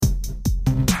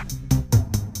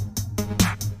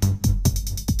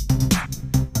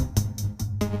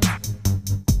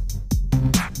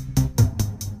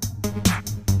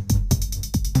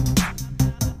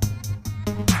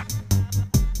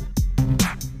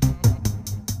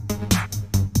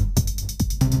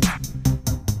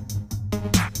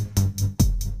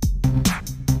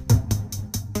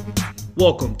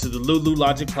Welcome to the Lulu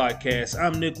Logic Podcast.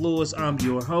 I'm Nick Lewis. I'm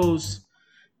your host.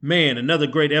 Man, another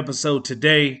great episode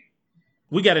today.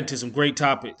 We got into some great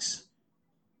topics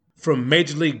from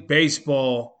Major League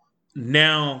Baseball,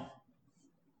 now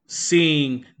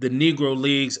seeing the Negro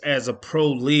Leagues as a pro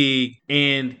league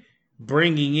and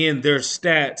bringing in their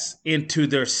stats into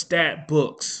their stat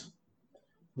books.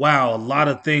 Wow, a lot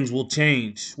of things will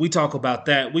change. We talk about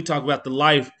that. We talk about the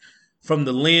life from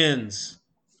the lens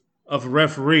of a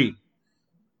referee.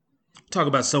 Talk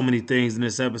about so many things in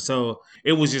this episode.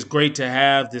 It was just great to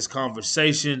have this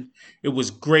conversation. It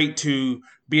was great to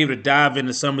be able to dive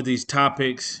into some of these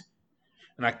topics.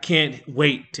 And I can't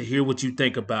wait to hear what you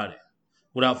think about it.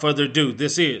 Without further ado,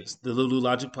 this is the Lulu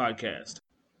Logic Podcast.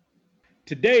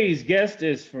 Today's guest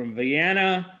is from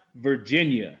Vienna,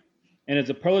 Virginia, and is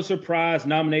a Pulitzer Prize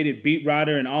nominated beat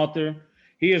writer and author.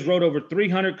 He has wrote over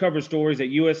 300 cover stories at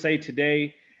USA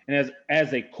Today, and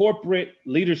as a corporate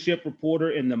leadership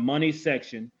reporter in the money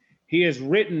section, he has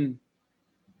written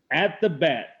At the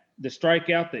Bat, the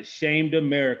strikeout that shamed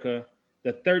America,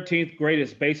 the 13th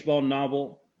greatest baseball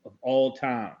novel of all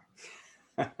time.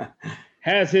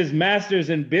 Has his master's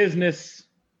in business.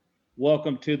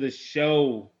 Welcome to the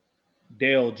show,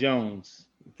 Dale Jones.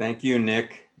 Thank you,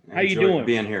 Nick. How you doing?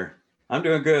 Being here. I'm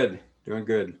doing good. Doing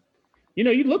good. You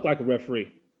know, you look like a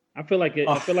referee. I feel like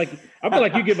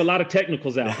you give a lot of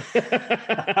technicals out.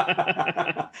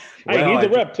 Hey, he's a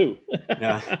rep too.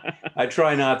 Yeah, I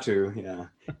try not to. Yeah,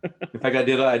 in fact,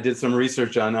 I did some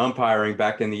research on umpiring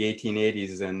back in the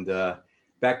 1880s, and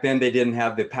back then they didn't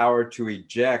have the power to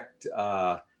eject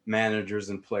managers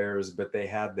and players, but they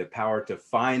had the power to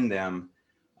fine them.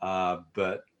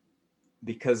 But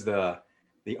because the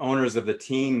owners of the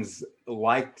teams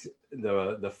liked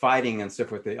the fighting and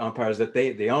stuff with the umpires, that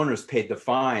the owners paid the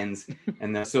fines,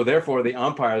 and so therefore the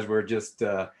umpires were just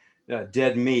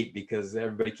dead meat because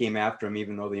everybody came after them,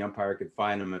 even though the umpire could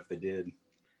fine them if they did.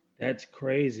 That's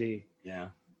crazy. Yeah.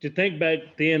 To think back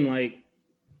then, like,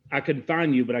 I could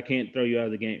fine you, but I can't throw you out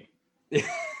of the game. Yeah,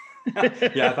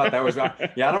 I thought that was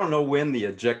right. Yeah, I don't know when the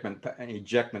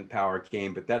ejectment power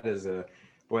came, but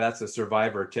that's a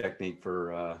survivor technique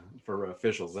for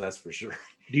officials, that's for sure.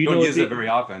 You don't use it very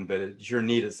often, but you sure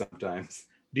need it sometimes.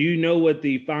 Do you know what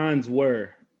the fines were?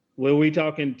 Were we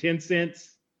talking 10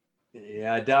 cents?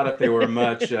 Yeah, I doubt if they were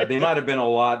much. They might have been a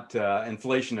lot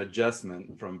inflation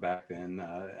adjustment from back then.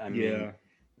 I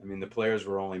mean, the players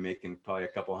were only making probably a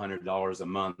couple $100 a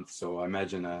month, so I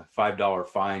imagine a $5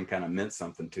 fine kind of meant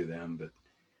something to them. But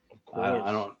I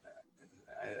don't.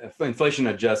 If inflation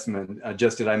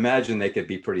adjusted, I imagine they could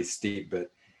be pretty steep.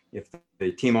 But if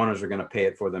the team owners were going to pay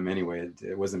it for them anyway,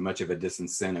 it wasn't much of a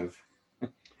disincentive.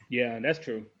 Yeah, that's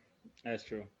true. That's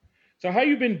true. So how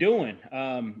you been doing?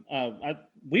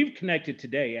 We've connected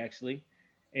today, actually.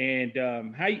 And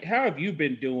how have you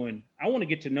been doing? I want to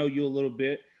get to know you a little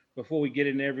bit before we get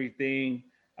into everything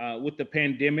with the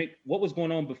pandemic. What was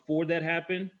going on before that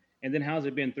happened? And then how's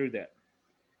it been through that?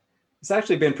 It's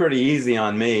actually been pretty easy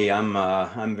on me.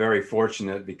 I'm very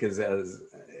fortunate because, as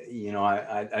you know,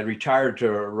 I retired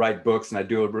to write books and I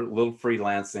do a little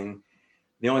freelancing.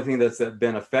 The only thing that's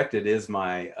been affected is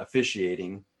my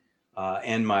officiating,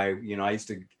 and my,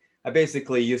 I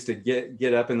basically used to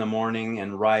get up in the morning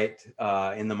and write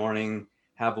in the morning,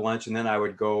 have lunch, and then I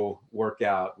would go work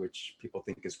out, which people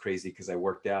think is crazy because I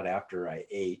worked out after I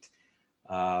ate.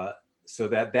 So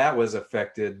that was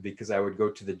affected because I would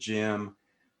go to the gym.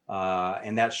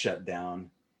 And that shut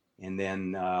down, and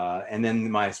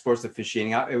then my sports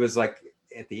officiating. It was like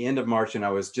at the end of March, and I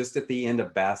was just at the end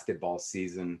of basketball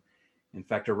season. In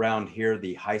fact, around here,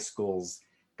 the high schools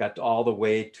got all the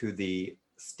way to the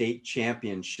state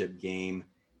championship game,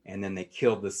 and then they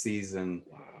killed the season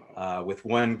with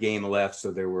one game left.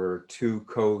 So there were two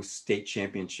co-state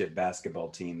championship basketball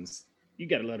teams. You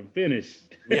got to let them finish.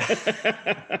 Yeah,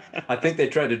 I think they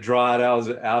tried to draw it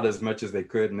out as much as they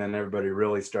could, and then everybody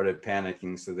really started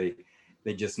panicking. So they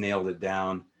just nailed it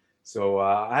down. So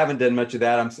I haven't done much of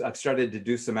that. I've started to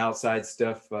do some outside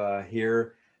stuff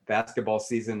here. High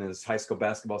school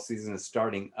basketball season is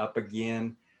starting up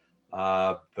again,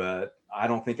 but I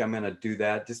don't think I'm going to do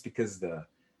that just because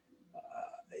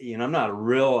I'm not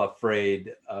real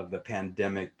afraid of the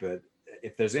pandemic. But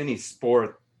if there's any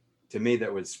sport to me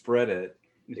that would spread it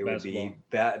would be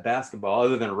basketball.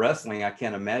 Other than wrestling, I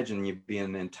can't imagine you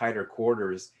being in tighter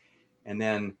quarters. And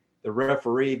then the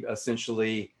referee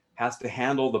essentially has to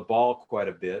handle the ball quite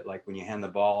a bit, like when you hand the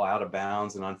ball out of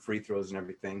bounds and on free throws and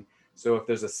everything. So if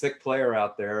there's a sick player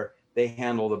out there, they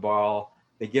handle the ball,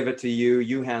 they give it to you,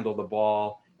 you handle the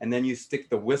ball, and then you stick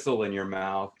the whistle in your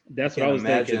mouth. That's what I was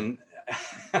thinking.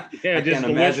 I can't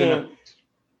imagine.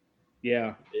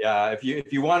 Yeah. Yeah, if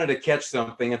you wanted to catch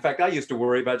something, in fact, I used to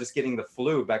worry about just getting the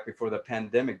flu back before the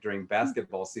pandemic during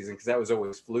basketball season, because that was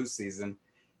always flu season.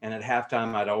 And at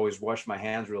halftime, I'd always wash my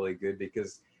hands really good,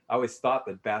 because I always thought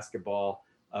that basketball,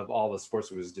 of all the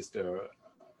sports, was just a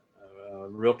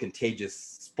real contagious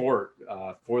sport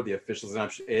for the officials,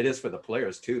 and it is for the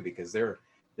players too, because they're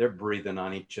breathing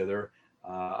on each other.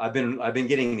 I've been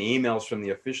getting the emails from the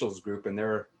officials group, and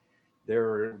they're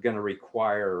going to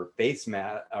require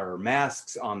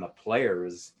masks on the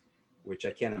players, which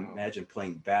I can't imagine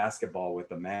playing basketball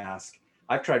with a mask.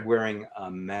 I've tried wearing a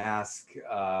mask,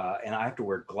 and I have to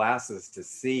wear glasses to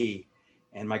see,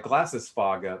 and my glasses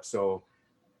fog up. So,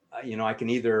 I can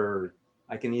either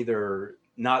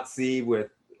not see with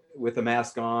a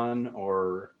mask on,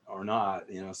 or not.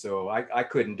 So I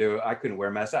couldn't do it. I couldn't wear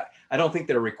a mask. I don't think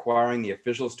they're requiring the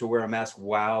officials to wear a mask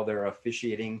while they're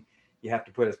officiating. You have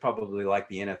to it's probably like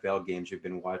the NFL games you've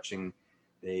been watching.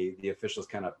 The officials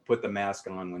kind of put the mask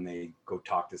on when they go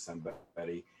talk to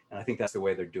somebody. And I think that's the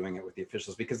way they're doing it with the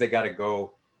officials, because they got to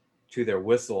go to their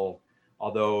whistle.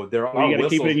 Although there are you got to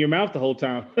whistles. keep it in your mouth the whole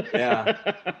time. Yeah.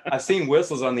 I've seen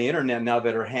whistles on the internet now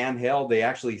that are handheld. They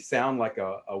actually sound like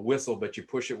a whistle, but you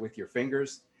push it with your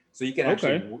fingers. So you can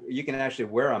actually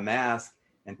wear a mask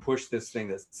and push this thing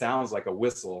that sounds like a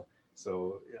whistle.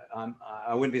 So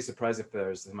I wouldn't be surprised if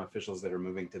there's some officials that are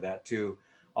moving to that too.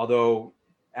 Although,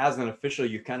 as an official,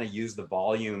 you kind of use the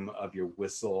volume of your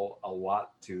whistle a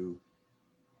lot to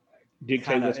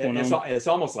dictate what's going on. It's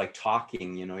almost like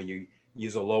talking. You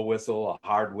use a low whistle, a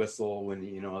hard whistle when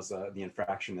as the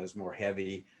infraction is more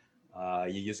heavy.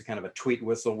 You use a kind of a tweet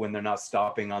whistle when they're not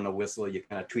stopping on the whistle. You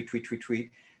kind of tweet,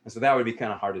 and so that would be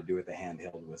kind of hard to do with a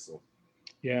handheld whistle.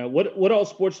 Yeah. What all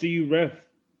sports do you ref?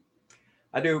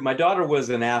 I do. My daughter was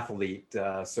an athlete,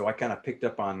 so I kind of picked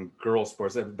up on girls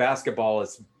sports. Basketball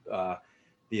is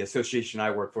the association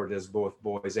I work for does both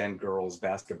boys and girls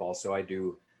basketball, so I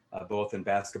do both in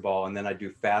basketball, and then I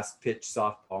do fast pitch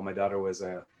softball. My daughter was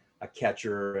a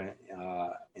catcher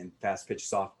in fast pitch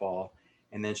softball,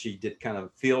 and then she did kind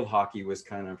of field hockey was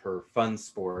kind of her fun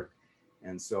sport,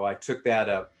 and so I took that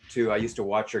up too. I used to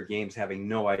watch her games, having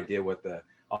no idea what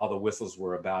all the whistles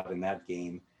were about in that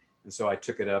game. And so I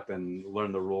took it up and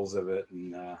learned the rules of it,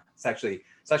 and it's actually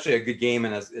a good game,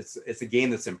 and it's a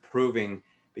game that's improving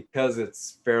because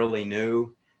it's fairly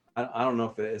new. I don't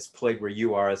know if it's played where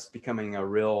you are. It's becoming a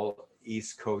real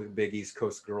big East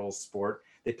Coast girls sport.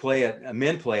 They play it.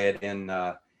 Men play it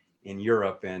in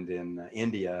Europe and in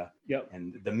India. Yep.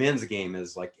 And the men's game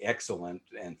is like excellent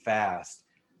and fast,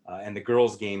 and the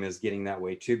girls' game is getting that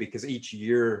way too, because each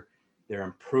year they're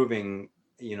improving.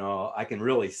 I can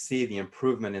really see the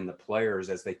improvement in the players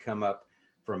as they come up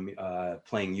from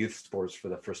playing youth sports for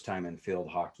the first time in field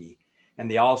hockey. And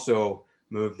they also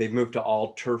they've moved to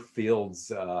all turf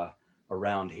fields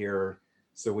around here.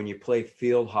 So when you play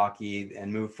field hockey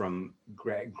and move from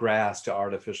grass to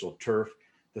artificial turf,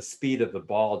 the speed of the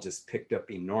ball just picked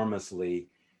up enormously,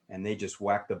 and they just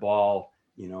whack the ball,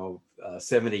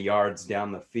 70 yards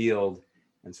down the field.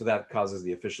 And so that causes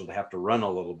the official to have to run a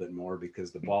little bit more, because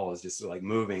the ball is just like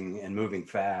moving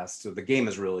fast. So the game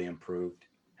has really improved.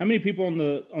 How many people on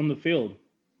the field?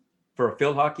 For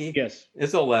field hockey? Yes.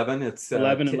 It's 11. It's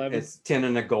 11. It's 10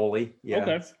 and a goalie. Yeah.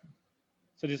 Okay.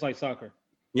 So just like soccer.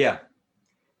 Yeah.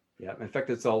 Yeah. In fact,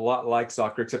 it's a lot like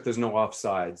soccer, except there's no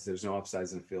offsides. There's no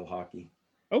offsides in field hockey.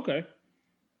 Okay.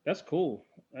 That's cool.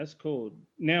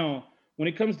 Now, when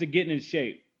it comes to getting in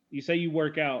shape, you say you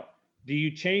work out. Do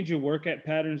you change your workout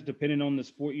patterns depending on the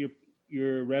sport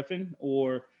you're reffing,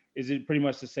 or is it pretty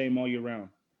much the same all year round?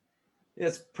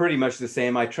 It's pretty much the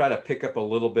same. I try to pick up a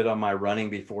little bit on my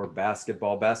running before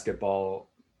basketball.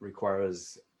 Basketball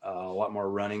requires a lot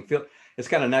more running. It's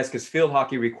kind of nice because field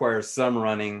hockey requires some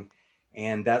running,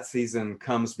 and that season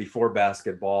comes before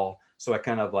basketball. So I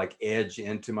kind of like edge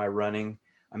into my running.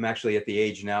 I'm actually at the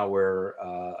age now where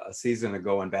a season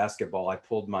ago in basketball, I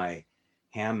pulled my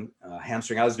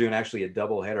hamstring. I was doing actually a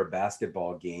doubleheader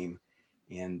basketball game,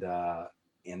 and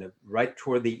right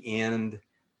toward the end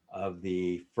of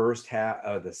the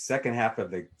the second half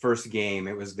of the first game,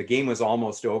 the game was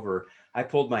almost over. I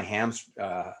pulled my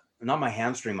not my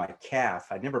hamstring, my calf.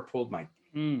 I never pulled my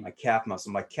calf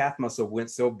muscle. My calf muscle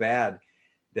went so bad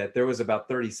that there was about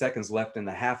 30 seconds left in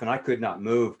the half, and I could not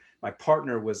move. My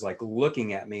partner was like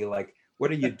looking at me like, "What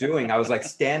are you doing?" I was like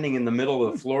standing in the middle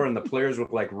of the floor, and the players were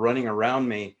like running around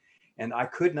me, and I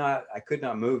could not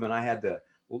move. And I had to,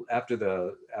 after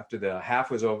the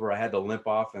half was over, I had to limp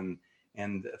off, and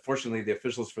fortunately the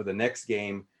officials for the next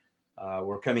game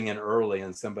were coming in early,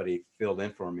 and somebody filled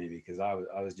in for me because I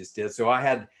was just dead. So I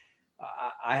had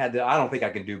I don't think I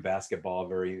can do basketball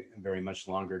very, very much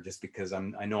longer just because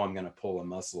I know I'm going to pull a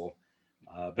muscle.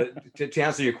 But to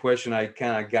answer your question, I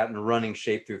kind of got in running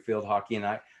shape through field hockey, and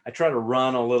I try to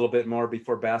run a little bit more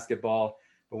before basketball.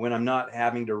 But when I'm not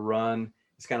having to run,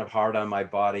 it's kind of hard on my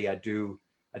body. I do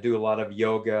a lot of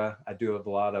yoga. I do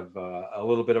a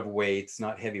little bit of weights,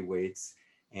 not heavy weights,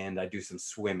 and I do some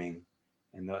swimming,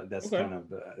 and that's Okay.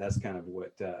 kind of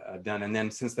what I've done. And then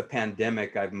since the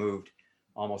pandemic, I've moved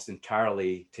almost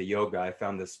entirely to yoga. I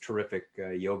found this terrific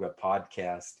yoga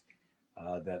podcast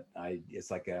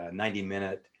it's like a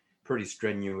 90-minute, pretty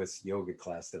strenuous yoga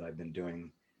class that I've been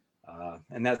doing.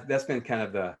 And that's been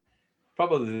kind of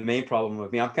probably the main problem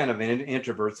with me. I'm kind of an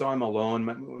introvert, so I'm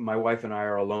alone. My wife and I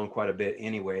are alone quite a bit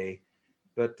anyway.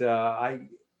 But I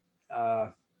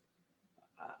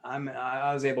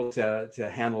was able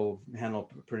to handle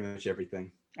pretty much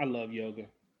everything. I love yoga.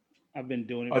 I've been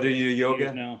doing it Oh, for do you do 18 years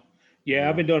yoga? now. Yeah,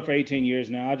 I've been doing it for 18 years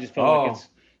now. I just feel like Oh, it's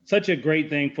such a great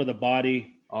thing for the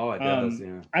body. oh, it does.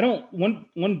 Yeah. I don't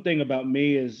one thing about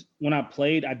me is when I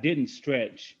played, I didn't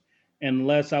stretch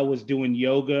unless I was doing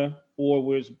yoga or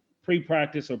was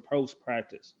pre-practice or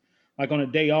post-practice. Like on a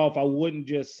day off, I wouldn't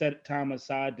just set time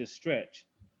aside to stretch.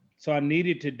 So I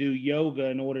needed to do yoga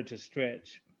in order to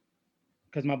stretch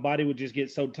because my body would just get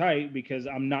so tight because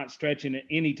I'm not stretching at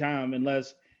any time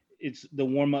unless it's the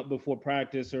warm up before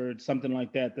practice or something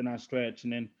like that. Then I stretch,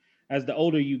 and then as the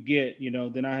older you get,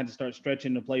 then I had to start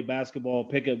stretching to play basketball,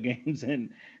 pickup games, and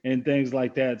things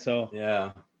like that. So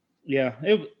Yeah. yeah,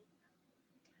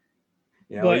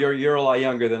 Yeah, well, but you're a lot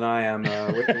younger than I am.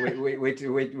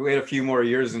 Wait a few more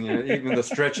years, and even the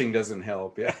stretching doesn't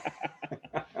help. Yeah.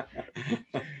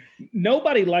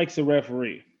 nobody likes a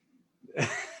referee.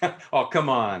 Oh, come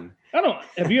on. I don't.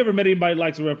 Have you ever met anybody that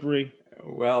likes a referee?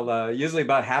 Well, usually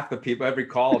about half the people, every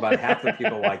call, about half the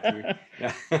people like you.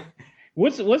 Yeah.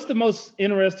 What's the most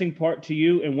interesting part to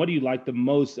you, and what do you like the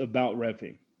most about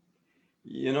reffing?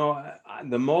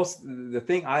 The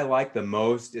thing I like the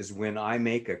most is when I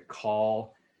make a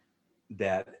call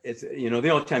that the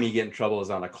only time you get in trouble is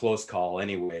on a close call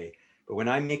anyway. But when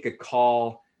I make a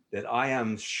call that I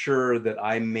am sure that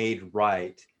I made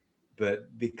right,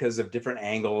 but because of different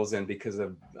angles and because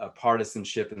of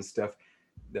partisanship and stuff,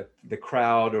 the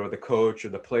crowd or the coach or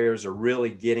the players are really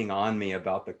getting on me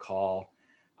about the call.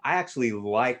 I actually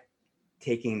like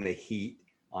taking the heat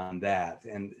on that.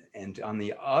 And on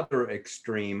the other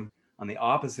extreme, on the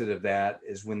opposite of that,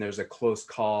 is when there's a close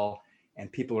call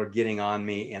and people are getting on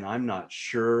me and I'm not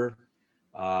sure.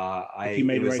 If you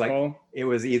made It the was right like call? it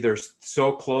was either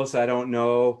so close I don't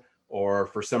know, or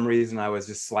for some reason I was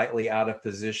just slightly out of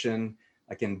position,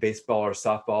 like in baseball or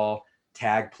softball,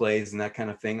 tag plays and that kind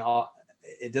of thing.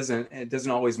 It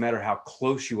doesn't always matter how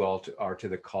close you all are to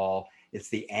the call. It's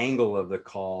the angle of the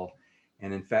call.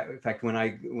 And in fact, when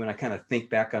I kind of think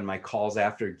back on my calls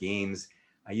after games,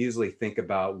 I usually think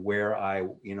about where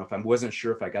if I wasn't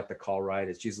sure if I got the call right,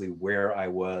 it's usually where I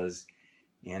was.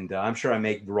 And I'm sure I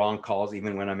make wrong calls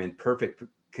even when I'm in perfect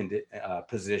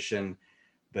position,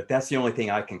 but that's the only thing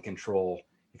I can control.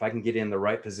 If I can get in the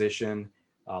right position,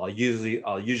 I'll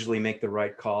usually make the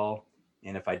right call.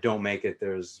 And if I don't make it,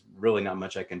 there's really not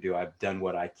much I can do. I've done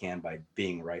what I can by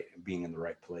being in the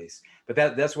right place. But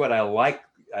that's what I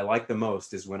like the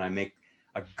most, is when I make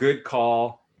a good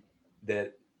call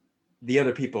that the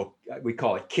other people, we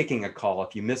call it kicking a call.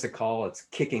 If you miss a call, it's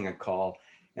kicking a call.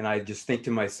 And I just think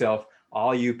to myself,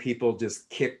 all you people just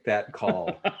kick that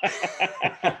call.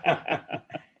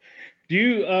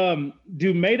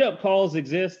 Do made up calls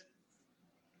exist?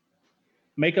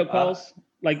 Makeup calls?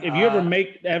 Like if you ever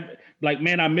like,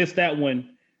 man, I missed that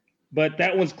one, but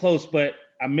that one's close, but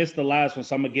I missed the last one,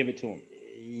 so I'm gonna give it to him.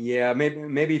 Yeah,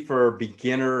 maybe for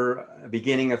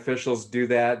beginning officials do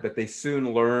that, but they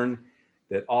soon learn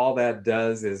that all that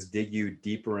does is dig you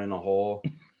deeper in a hole.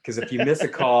 Because if you miss a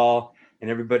call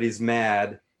and everybody's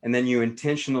mad, and then you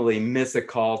intentionally miss a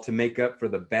call to make up for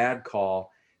the bad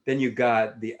call, then you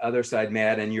got the other side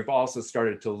mad, and you've also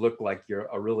started to look like you're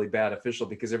a really bad official,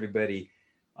 because everybody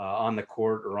on the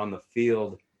court or on the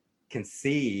field can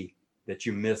see that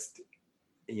you missed,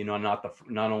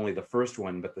 not only the first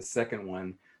one, but the second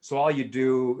one. So all you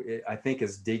do, I think,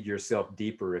 is dig yourself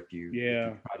deeper if you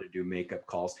try to do makeup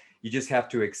calls. You just have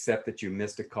to accept that you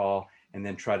missed a call and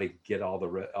then try to get all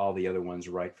the other ones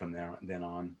right from then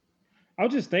on. I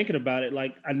was just thinking about it.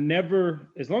 Like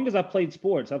as long as I played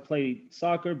sports, I played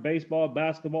soccer, baseball,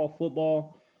 basketball,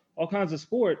 football, all kinds of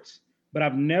sports, but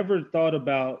I've never thought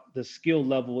about the skill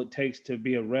level it takes to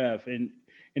be a ref. And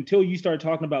until you start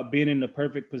talking about being in the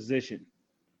perfect position,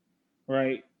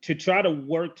 right? To try to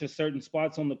work to certain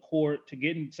spots on the court, to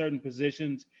get in certain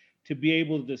positions to be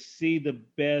able to see the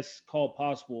best call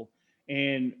possible.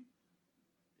 And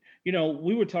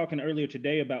we were talking earlier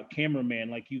today about cameraman.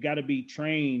 Like, you got to be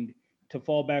trained to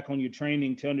fall back on your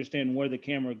training to understand where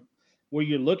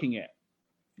you're looking at.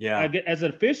 Yeah, As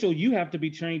an official, you have to be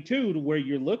trained too to where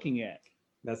you're looking at.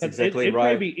 that's Because exactly it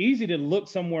right. may be easy to look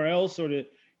somewhere else, or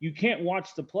you can't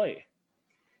watch the play.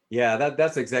 Yeah,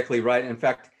 that's exactly right. In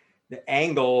fact, the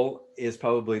angle is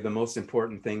probably the most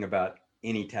important thing about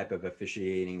any type of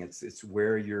officiating. It's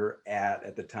where you're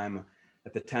at the time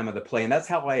of the play, and that's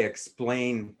how I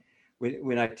explain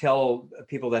when I tell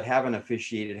people that haven't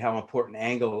officiated how important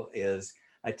angle is.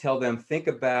 I tell them, think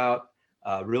about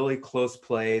a really close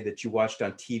play that you watched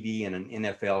on TV in an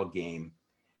NFL game,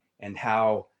 and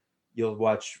how you'll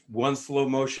watch one slow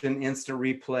motion instant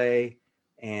replay,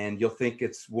 and you'll think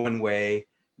it's one way,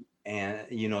 and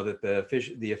that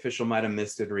the official might have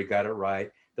missed it or he got it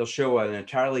right. They'll show an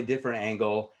entirely different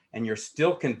angle, and you're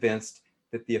still convinced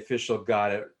that the official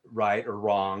got it right or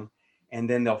wrong. And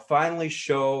then they'll finally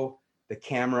show the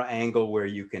camera angle where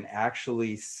you can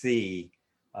actually see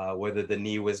whether the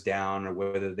knee was down or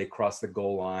whether they crossed the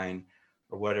goal line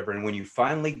or whatever. And when you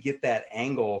finally get that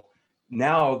angle,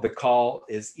 now the call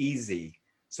is easy.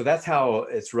 So that's how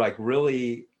it's like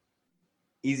really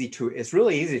easy to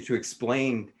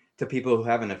explain to people who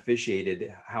haven't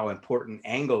officiated how important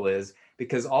angle is,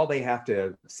 because all they have to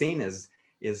have seen is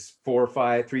 4 or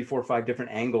 5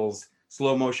 different angles,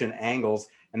 slow motion angles.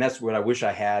 And that's what I wish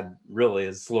I had, really,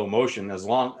 is slow motion as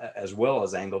well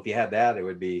as angle. If you had that, it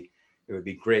would be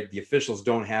great. The officials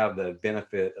don't have the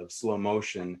benefit of slow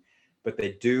motion, but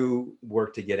they do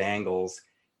work to get angles.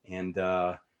 And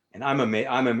I'm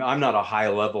not a high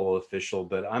level official,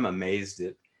 but I'm amazed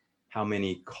at how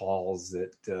many calls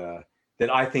that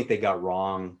I think they got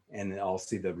wrong, and I'll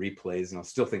see the replays and I'll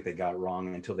still think they got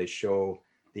wrong until they show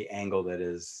the angle that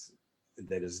is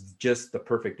just the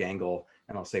perfect angle,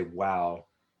 and I'll say, wow,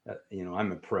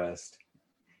 I'm impressed.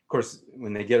 Of course,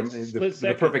 when they get them,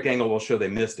 the perfect angle will show they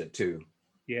missed it too.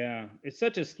 Yeah, it's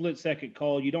such a split second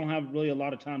call. You don't have really a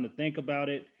lot of time to think about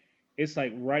it. It's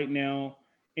like right now.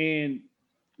 And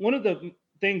one of the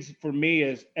things for me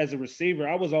as a receiver,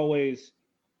 I was always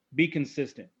be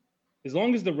consistent. As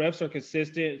long as the refs are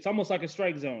consistent, it's almost like a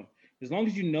strike zone. As long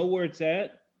as you know where it's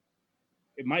at,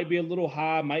 it might be a little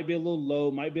high, might be a little low,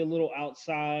 might be a little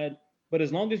outside, but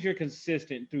as long as you're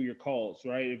consistent through your calls,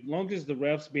 right? As long as the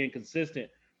refs being consistent.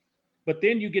 But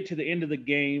then you get to the end of the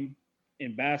game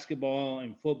in basketball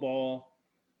and football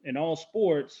and all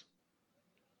sports,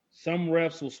 some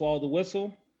refs will swallow the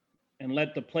whistle and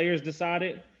let the players decide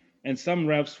it, and some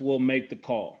refs will make the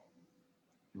call.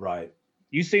 Right.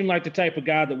 You seem like the type of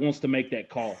guy that wants to make that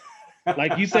call.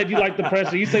 Like you said, you like the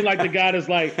pressure. You seem like the guy that's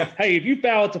like, hey, if you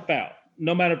foul, it's a foul,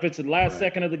 no matter if it's the last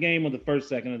second of the game or the first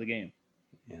second of the game.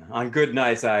 Yeah. On good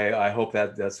nights, I hope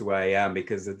that's the way I am,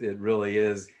 because it really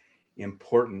is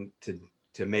important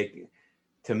to make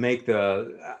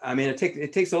the. I mean,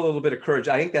 it takes a little bit of courage.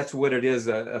 I think that's what it is.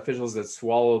 Officials that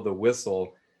swallow the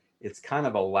whistle, it's kind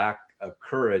of a lack of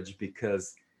courage,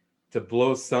 because to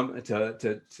blow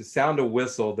to sound a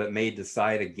whistle that may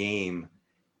decide a game,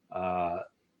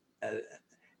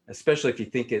 especially if you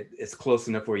think it's close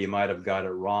enough where you might have got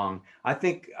it wrong. I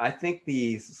think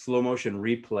the slow motion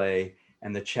replay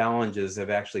and the challenges have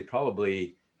actually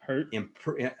probably hurt.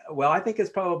 I think it's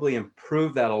probably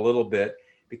improved that a little bit,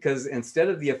 because instead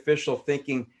of the official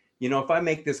thinking, if I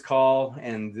make this call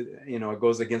and it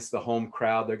goes against the home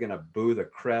crowd, they're going to boo the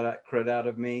cred out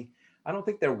of me. I don't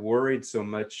think they're worried so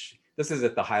much. This is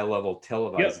at the high level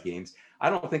televised games. I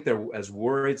don't think they're as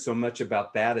worried so much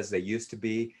about that as they used to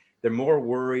be. They're more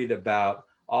worried about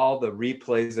all the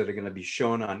replays that are going to be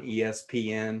shown on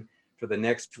ESPN for the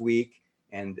next week,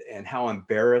 and how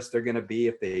embarrassed they're going to be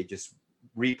if they just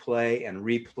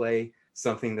replay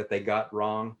something that they got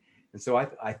wrong. And so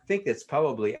I think it's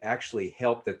probably actually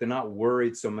helped that they're not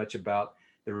worried so much about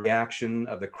the reaction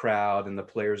of the crowd and the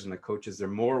players and the coaches. They're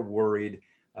more worried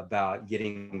about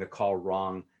getting the call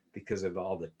wrong because of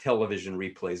all the television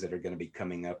replays that are going to be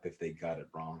coming up if they got it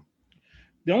wrong.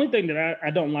 The only thing that I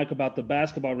don't like about the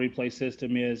basketball replay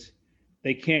system is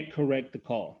they can't correct the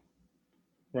call,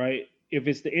 right? If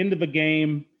it's the end of a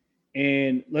game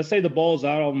and let's say the ball's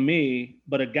out on me,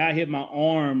 but a guy hit my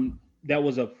arm that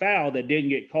was a foul that didn't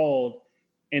get called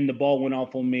and the ball went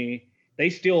off on me, they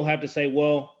still have to say,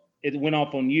 well, it went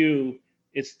off on you.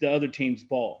 It's the other team's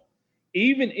ball.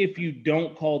 Even if you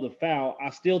don't call the foul,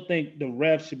 I still think the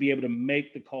ref should be able to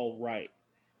make the call right.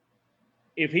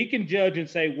 If he can judge and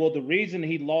say, well, the reason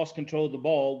he lost control of the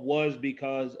ball was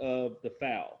because of the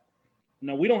foul.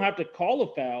 Now, we don't have to call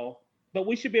a foul, but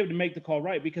we should be able to make the call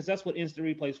right, because that's what instant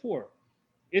replay is for.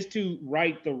 It's to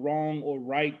right the wrong or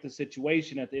right the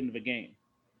situation at the end of the game.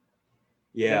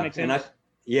 Does that Yeah, make sense?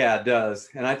 yeah, it does.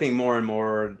 And I think more and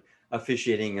more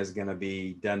officiating is going to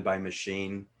be done by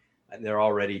machine. They're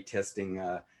already testing.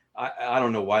 I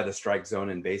don't know why the strike zone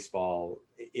in baseball,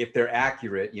 if they're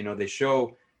accurate,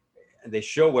 they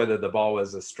show whether the ball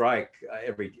was a strike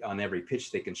on every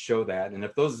pitch. They can show that, and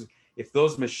if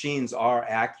those machines are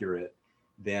accurate,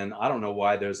 then I don't know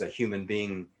why there's a human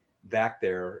being back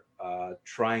there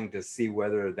trying to see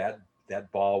whether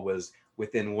that ball was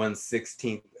within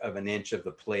 1/16 of an inch of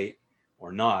the plate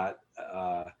or not,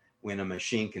 when a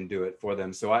machine can do it for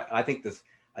them. So I think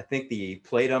the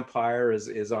plate umpire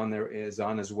is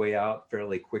on his way out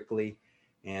fairly quickly,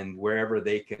 and wherever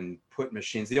they can put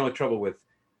machines. The only trouble with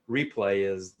replay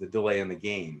is the delay in the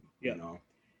game, Yeah.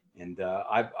 And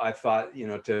I thought,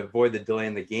 to avoid the delay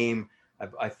in the game,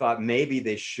 I thought maybe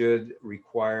they should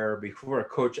require before a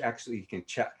coach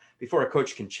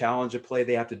can challenge a play,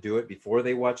 they have to do it before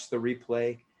they watch the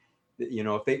replay.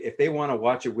 If they want to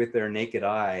watch it with their naked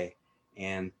eye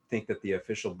and think that the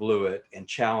official blew it and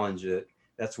challenge it,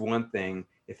 that's one thing.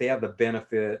 If they have the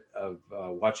benefit of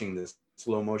watching this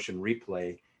slow motion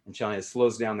replay and challenge, it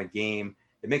slows down the game.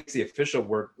 It makes the official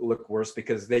work look worse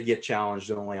because they get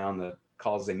challenged only on the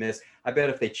calls they miss. I bet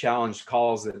if they challenged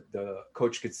calls that the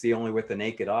coach could see only with the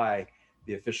naked eye,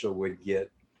 the official would get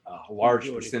a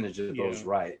large percentage of those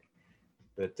right.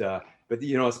 But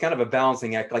it's kind of a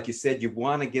balancing act. Like you said, you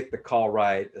want to get the call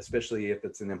right, especially if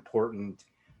it's an important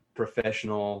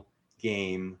professional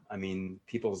game. I mean,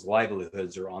 people's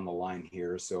livelihoods are on the line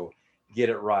here, so get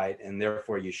it right, and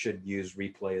therefore you should use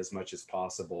replay as much as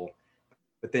possible.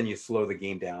 But then you slow the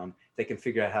game down. They can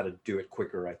figure out how to do it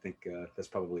quicker. I think that's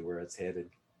probably where it's headed.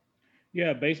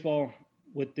 Yeah, baseball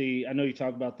I know you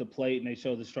talk about the plate and they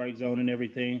show the strike zone and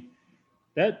everything.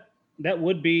 That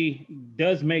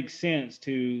does make sense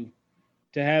to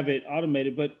have it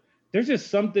automated, but there's just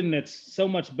something that's so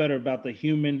much better about the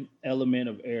human element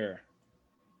of error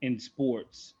in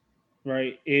sports,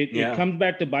 right? It comes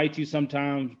back to bite you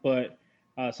sometimes, but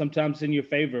sometimes in your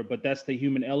favor. But that's the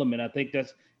human element. I think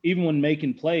that's even when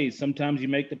making plays. Sometimes you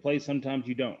make the play, sometimes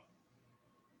you don't.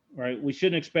 Right? We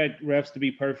shouldn't expect refs to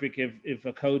be perfect if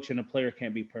a coach and a player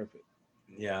can't be perfect.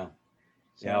 Yeah.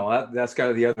 So. Yeah, well, that's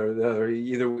kind of the other.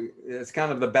 Either it's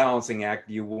kind of the balancing act.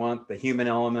 Do you want the human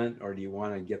element, or do you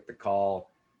want to get the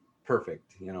call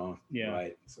perfect? Yeah.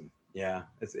 Right. So yeah,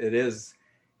 it is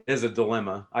a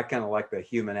dilemma. I kind of like the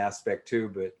human aspect too,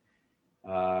 but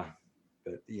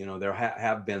there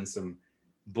have been some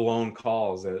blown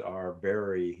calls that are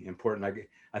very important.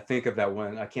 I think of that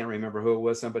one. I can't remember who it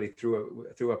was. Somebody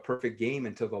threw a perfect game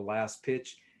until the last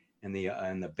pitch, and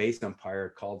the base umpire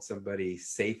called somebody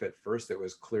safe at first that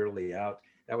was clearly out.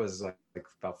 That was like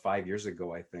about 5 years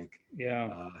ago, I think.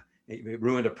 Yeah. It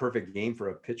ruined a perfect game for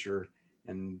a pitcher,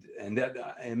 and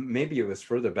maybe it was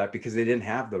further back because they didn't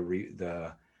have the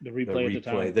replay at the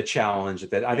time. The challenge.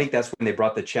 I think that's when they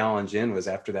brought the challenge in, was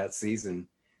after that season,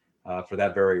 for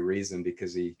that very reason,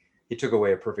 because he took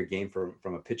away a perfect game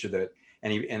from a pitcher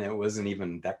and it wasn't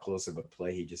even that close of a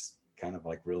play. He just kind of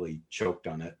like really choked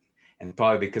on it. And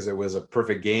probably because it was a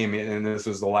perfect game and this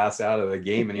was the last out of the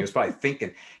game. And he was probably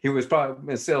thinking,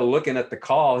 instead of looking at the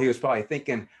call, he was probably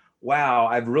thinking, wow,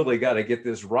 I've really got to get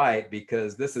this right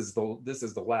because this is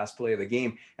the last play of the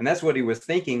game. And that's what he was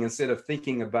thinking, instead of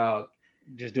thinking about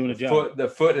just doing a job. The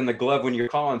foot in the glove. When you're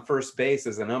calling first base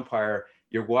as an umpire,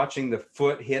 you're watching the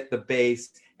foot hit the base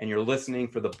and you're listening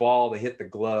for the ball to hit the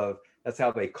glove. That's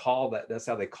how they call that. That's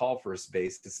how they call first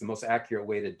base. It's the most accurate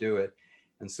way to do it.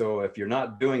 And so if you're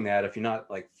not doing that, if you're not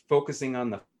like focusing on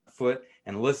the foot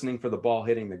and listening for the ball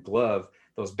hitting the glove,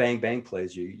 those bang bang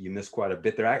plays, you miss quite a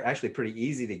bit. They're actually pretty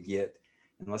easy to get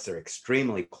unless they're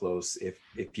extremely close if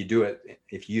you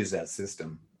use that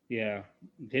system. Yeah,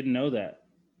 didn't know that.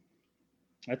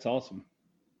 That's awesome.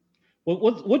 Well,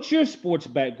 what's your sports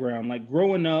background? Like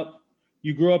growing up,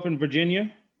 you grew up in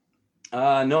Virginia?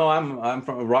 No, I'm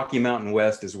from Rocky Mountain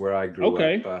West is where I grew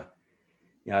up.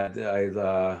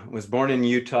 I was born in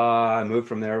Utah. I moved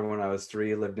from there when I was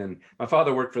 3. My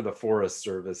father worked for the Forest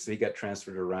Service, so he got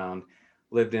transferred around.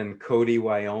 Lived in Cody,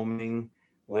 Wyoming.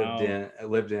 Wow.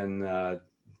 Lived in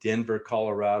Denver,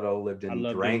 Colorado. Lived in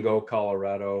Durango,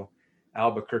 Colorado.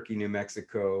 Albuquerque, New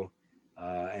Mexico.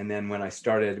 And then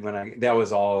that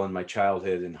was all in my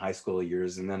childhood and high school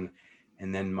years. And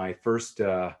then my first,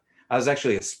 I was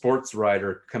actually a sports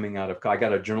writer I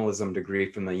got a journalism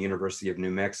degree from the University of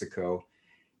New Mexico.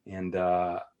 And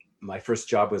my first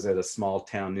job was at a small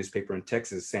town newspaper in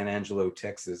Texas, San Angelo,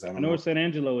 Texas. I know where San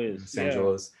Angelo is. San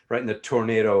Angelo is right in the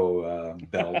tornado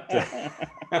belt.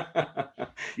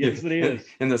 Yes, it is.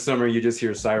 In the summer, you just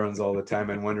hear sirens all the time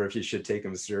and wonder if you should take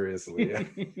them seriously.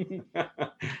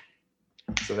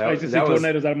 So I used to see that was.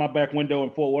 tornadoes out of my back window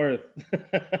in Fort Worth.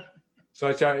 So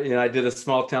I tried, I did a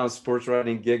small town sports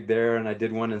writing gig there, and I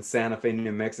did one in Santa Fe,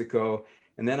 New Mexico.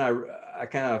 And then I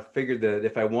kind of figured that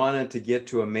if I wanted to get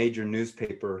to a major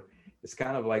newspaper, it's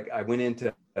kind of like I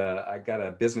got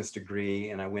a business degree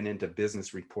and I went into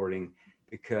business reporting,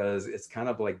 because it's kind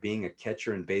of like being a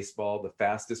catcher in baseball. The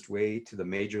fastest way to the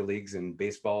major leagues in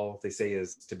baseball, they say,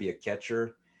 is to be a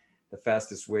catcher. The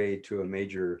fastest way to a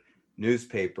major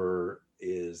newspaper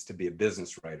is to be a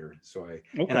business writer. So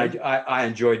I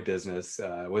enjoyed business.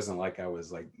 It wasn't like I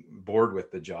was like bored with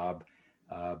the job,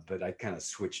 but I kind of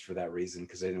switched for that reason,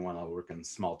 because I didn't want to work in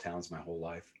small towns my whole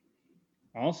life.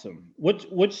 Awesome.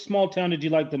 Which small town did you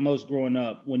like the most growing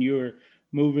up when you were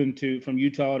moving from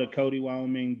Utah to Cody,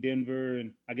 Wyoming, Denver,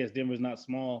 and I guess Denver's not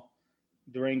small,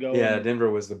 Durango? Yeah, Denver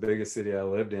was the biggest city I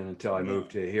lived in until I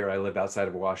moved to here. I live outside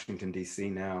of Washington, D.C.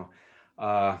 now.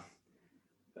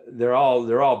 They're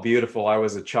all beautiful. I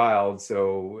was a child,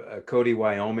 so Cody,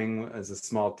 Wyoming is a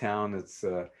small town. It's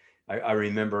I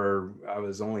remember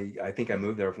I think I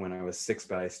moved there when I was 6,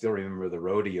 but I still remember the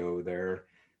rodeo there.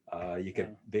 You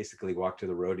could basically walk to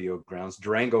the rodeo grounds.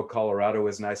 Durango, Colorado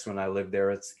was nice when I lived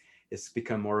there. It's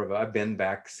become more of I've been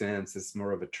back since. It's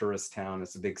more of a tourist town.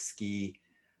 It's a big ski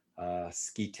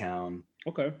town.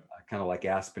 Okay. Kind of like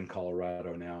Aspen,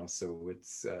 Colorado now. So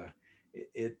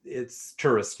it's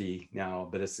touristy now,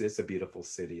 but it's a beautiful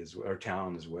city or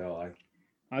town as well.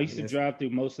 I used to drive through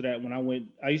most of that when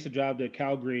I used to drive to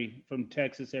Calgary from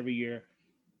Texas every year.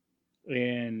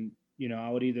 And, I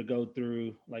would either go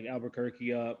through like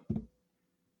Albuquerque up,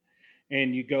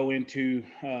 and you go into,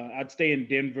 I'd stay in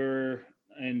Denver,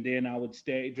 and then I would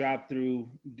drive through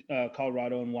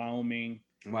Colorado and Wyoming.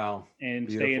 Wow. And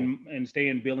beautiful. stay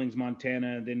in Billings,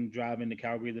 Montana, and then drive into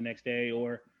Calgary the next day,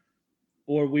 or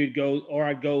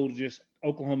I'd go just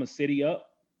Oklahoma City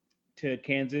up to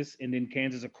Kansas, and then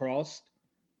Kansas across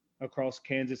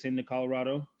Kansas into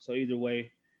Colorado. So either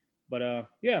way, but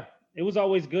yeah, it was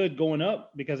always good going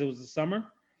up because it was the summer,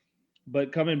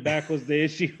 but coming back was the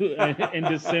issue in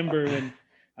December when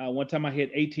one time I hit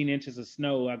 18 inches of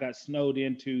snow. I got snowed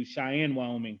into Cheyenne,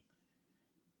 Wyoming.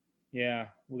 Yeah,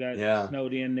 we got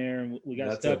snowed in there, and we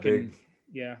got stuck in.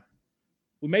 Yeah,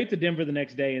 we made it to Denver the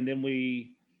next day, and then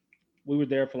we were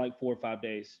there for like 4 or 5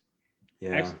 days.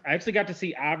 Yeah, I actually got to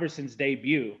see Iverson's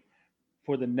debut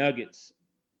for the Nuggets.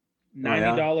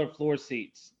 $90 floor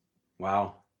seats.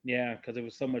 Wow. Yeah, because there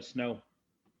was so much snow.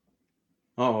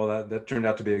 Oh, well, that turned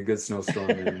out to be a good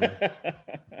snowstorm.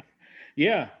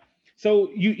 Yeah. So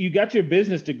you got your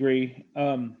business degree.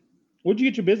 Where'd you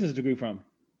get your business degree from?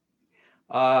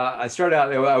 I started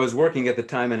out, I was working at the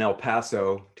time in El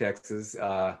Paso, Texas.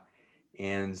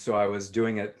 And so I was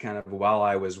doing it kind of while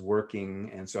I was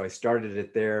working. And so I started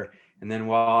it there. And then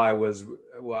while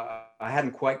I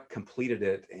hadn't quite completed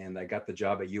it, and I got the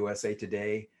job at USA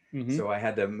Today. Mm-hmm. So I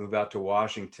had to move out to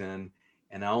Washington,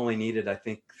 and I only needed, I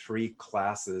think, 3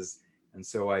 classes. And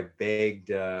so I begged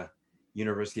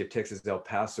University of Texas, El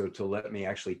Paso to let me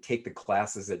actually take the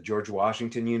classes at George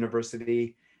Washington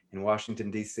University in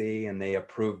Washington, D.C., and they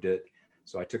approved it.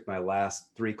 So I took my last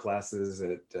 3 classes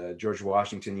at George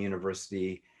Washington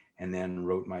University, and then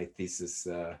wrote my thesis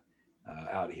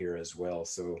out here as well.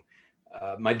 So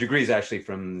my degree is actually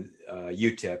from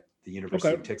UTEP, the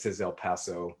University of Texas, El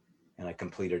Paso, and I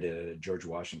completed it at George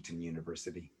Washington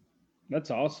University. That's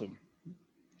awesome.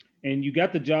 And you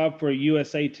got the job for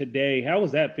USA Today. How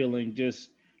was that feeling, just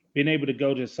being able to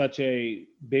go to such a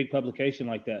big publication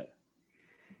like that?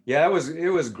 Yeah, it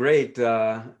was great.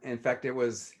 In fact, it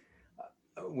was,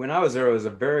 when I was there, it was a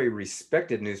very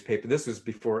respected newspaper. This was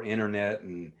before internet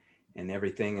and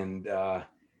everything. And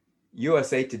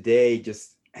USA Today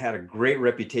just had a great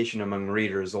reputation among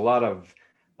readers. A lot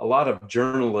of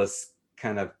journalists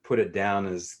kind of put it down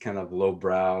as kind of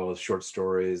lowbrow, short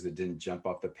stories that didn't jump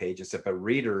off the page and stuff, but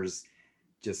readers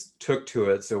just took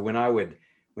to it. So when I would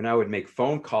make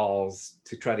phone calls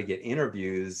to try to get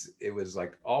interviews, it was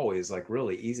like always like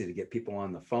really easy to get people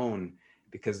on the phone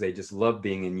because they just loved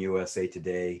being in USA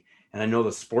Today. And I know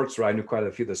I knew quite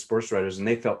a few of the sports writers, and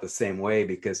they felt the same way,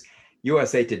 because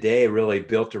USA Today really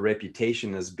built a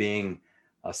reputation as being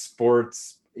a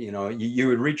sports, you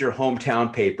would read your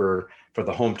hometown paper for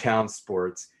the hometown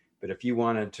sports, but if you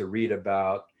wanted to read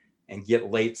about and get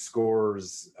late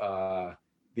scores,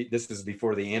 this was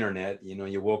before the internet,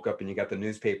 you woke up and you got the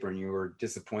newspaper and you were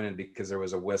disappointed because there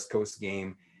was a West Coast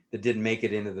game that didn't make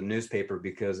it into the newspaper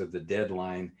because of the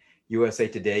deadline. USA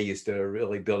Today used to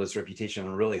really build its reputation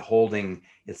on really holding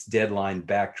its deadline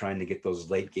back, trying to get those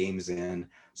late games in.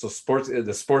 So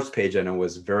the sports page I know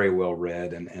was very well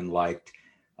read and liked.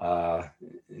 Now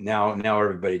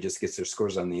everybody just gets their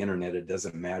scores on the internet. It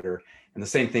doesn't matter. And the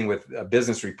same thing with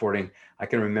business reporting. I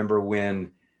can remember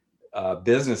when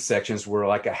business sections were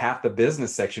like half the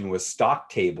business section was stock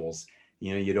tables.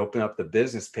 You'd open up the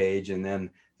business page, and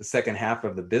then the second half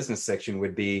of the business section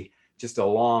would be just a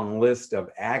long list of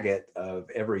agate of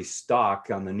every stock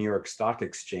on the New York Stock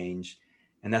Exchange.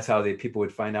 And that's how people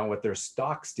would find out what their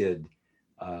stocks did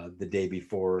the day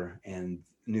before. And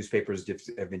newspapers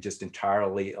have been just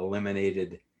entirely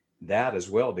eliminated that as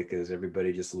well, because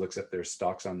everybody just looks up their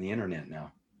stocks on the internet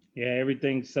now. Yeah,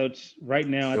 everything's such right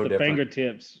now so at the different.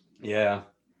 fingertips. Yeah.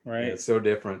 Right. Yeah, it's so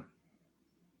different.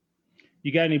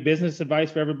 You got any business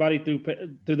advice for everybody through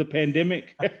the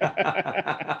pandemic? I'm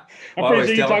Well, pretty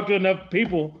sure you talk to enough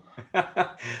people.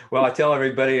 Well, I tell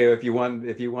everybody, if you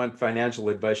want financial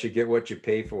advice, you get what you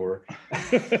pay for.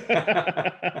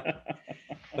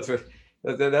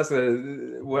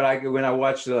 When I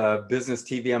watch business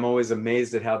TV, I'm always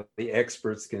amazed at how the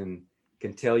experts can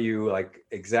tell you like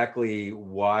exactly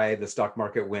why the stock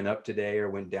market went up today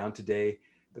or went down today,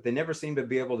 but they never seem to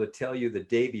be able to tell you the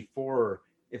day before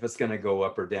if it's going to go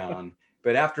up or down.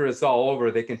 But after it's all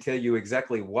over, they can tell you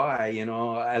exactly why,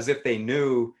 as if they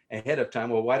knew ahead of time.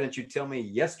 Well, why didn't you tell me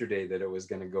yesterday that it was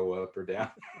going to go up or down?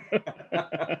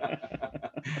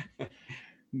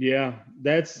 Yeah,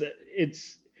 it's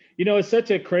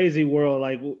such a crazy world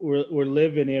like we're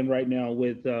living in right now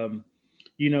with,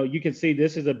 you can see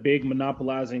this is a big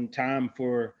monopolizing time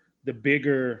for the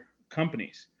bigger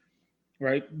companies,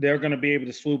 right? They're going to be able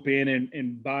to swoop in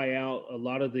and buy out a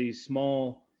lot of these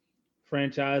small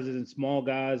franchises and small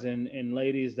guys and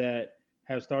ladies that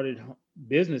have started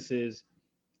businesses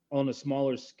on a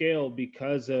smaller scale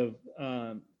because of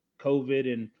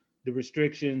COVID and the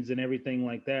restrictions and everything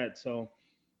like that. So,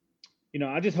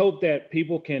 I just hope that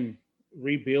people can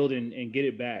rebuild and get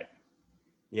it back.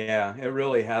 Yeah, it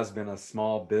really has been a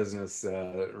small business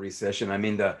recession. I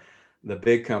mean, the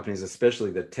big companies,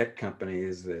 especially the tech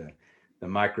companies, the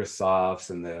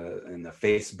Microsofts and the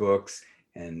Facebooks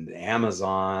and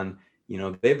Amazon,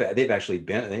 they've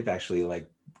actually like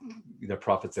their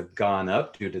profits have gone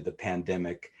up due to the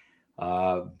pandemic.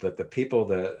 But the people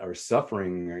that are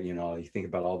suffering, you think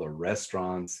about all the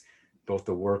restaurants, both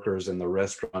the workers and the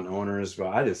restaurant owners,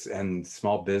 and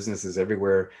small businesses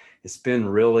everywhere. It's been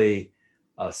really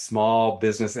a small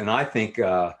business. And I think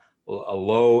people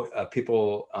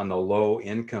on the low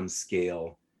income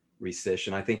scale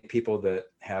recession, I think people that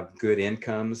have good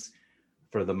incomes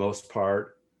for the most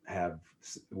part have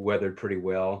weathered pretty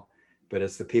well, but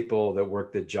it's the people that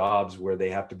work the jobs where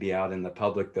they have to be out in the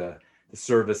public, the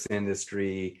service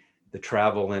industry, the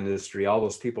travel industry, all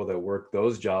those people that work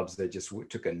those jobs that just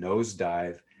took a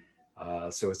nosedive.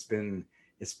 So it's been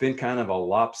kind of a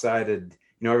lopsided,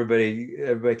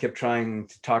 everybody kept trying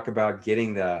to talk about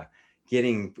getting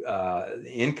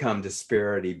income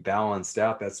disparity balanced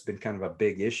out. That's been kind of a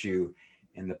big issue.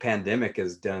 And the pandemic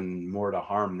has done more to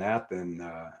harm that than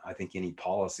I think any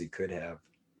policy could have.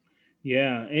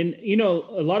 Yeah. And,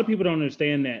 a lot of people don't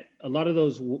understand that a lot of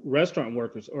those restaurant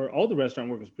workers, or all the restaurant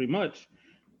workers pretty much,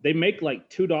 they make like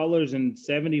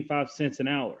 $2.75 an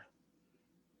hour.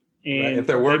 And right, if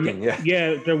they're working,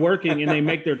 if they're working and they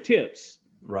make their tips.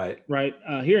 Right.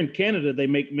 Here in Canada, they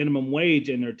make minimum wage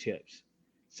in their tips.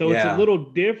 So It's a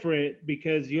little different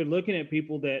because you're looking at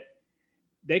people that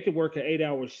they could work an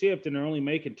 8-hour shift and they're only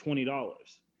making $20.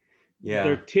 Yeah.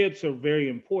 Their tips are very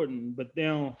important, but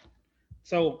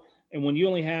and when you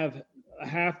only have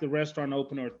half the restaurant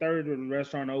open or a third of the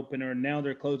restaurant open, or now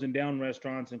they're closing down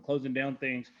restaurants and closing down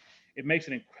things, it makes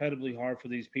it incredibly hard for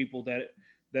these people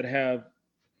that have,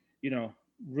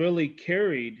 really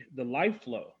carried the life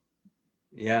flow.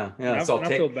 Yeah. I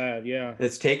feel bad. Yeah.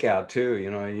 It's takeout too. You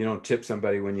don't tip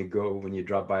somebody when you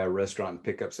drop by a restaurant and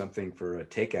pick up something for a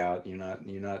takeout. You're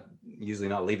not usually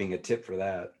not leaving a tip for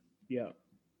that. Yeah.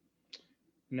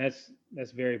 And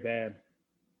that's very bad.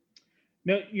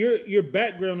 Now, your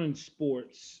background in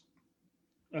sports,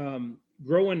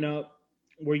 growing up,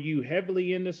 were you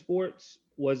heavily into sports?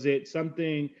 Was it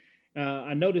something?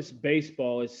 I noticed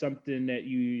baseball is something that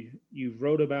you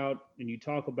wrote about and you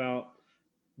talk about.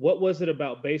 What was it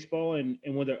about baseball, and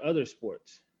were there other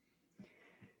sports?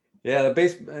 Yeah,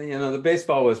 the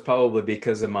baseball was probably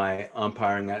because of my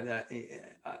umpiring.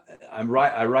 I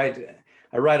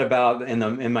write about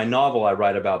in my novel. I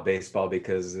write about baseball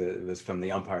because it was from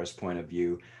the umpire's point of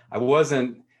view. I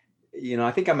wasn't,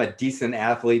 I think I'm a decent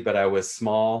athlete, but I was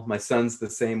small. My son's the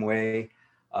same way.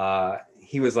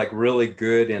 he was like really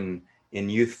good in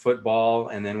youth football.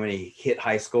 And then when he hit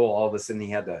high school, all of a sudden he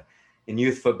had to, in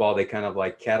youth football, they kind of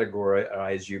like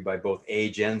categorize you by both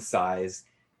age and size.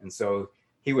 And so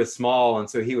he was small. And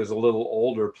so he was a little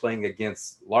older playing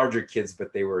against larger kids,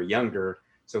 but they were younger.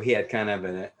 So he had kind of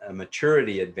a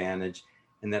maturity advantage.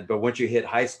 And that, but once you hit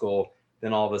high school,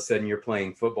 then all of a sudden you're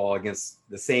playing football against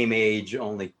the same age,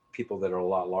 only people that are a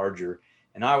lot larger.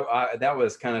 And I that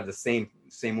was kind of the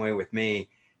same way with me.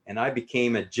 And I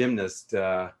became a gymnast.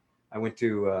 I went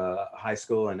to high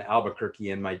school in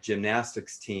Albuquerque, and my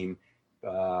gymnastics team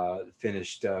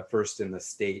finished first in the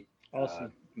state.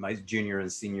 Awesome. My junior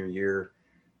and senior year.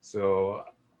 So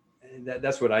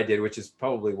that's what I did, which is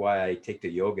probably why I take to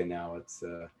yoga now. It's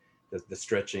the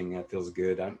stretching. It feels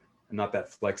good. I'm not that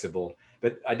flexible,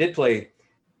 but I did play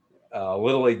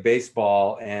Little League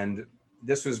baseball, and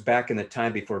this was back in the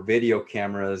time before video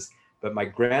cameras. But my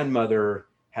grandmother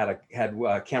had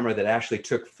a camera that actually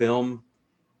took film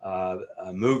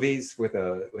movies with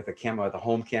a camera, with a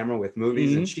home camera with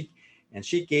movies, and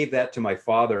she gave that to my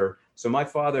father. So my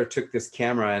father took this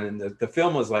camera, and the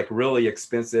film was like really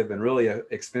expensive and really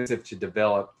expensive to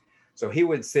develop. So he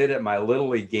would sit at my Little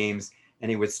League games, and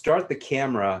he would start the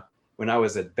camera when I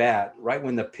was at bat, right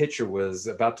when the pitcher was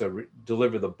about to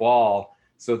deliver the ball,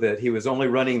 so that he was only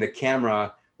running the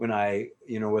camera when I,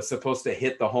 was supposed to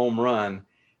hit the home run.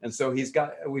 And so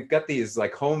we've got these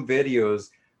like home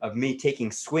videos of me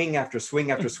taking swing after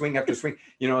swing after swing after swing,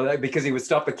 because he would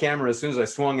stop the camera as soon as I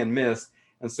swung and missed.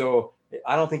 And so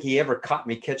I don't think he ever caught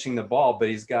me catching the ball, but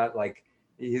he's got like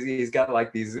these, I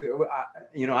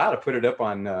ought to put it up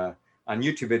on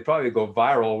YouTube. It'd probably go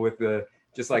viral with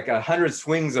just like 100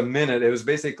 swings a minute. It was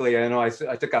basically, I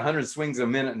took 100 swings a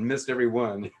minute and missed every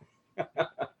one.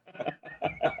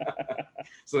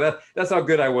 So that's how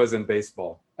good I was in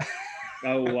baseball.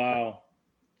 Oh, wow.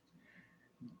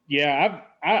 Yeah,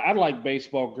 I liked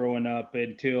baseball growing up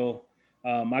until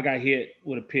I got hit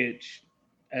with a pitch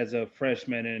as a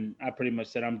freshman, and I pretty much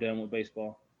said, I'm done with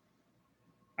baseball.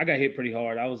 I got hit pretty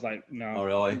hard. I was like, no, oh,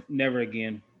 really? Never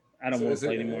again. I don't want to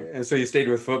play anymore. And so you stayed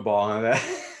with football, huh?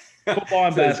 Football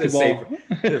and basketball.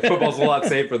 Football's a lot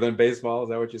safer than baseball. Is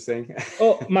that what you're saying?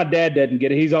 Well, my dad doesn't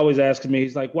get it. He's always asking me,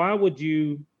 he's like, why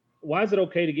is it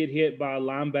okay to get hit by a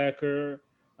linebacker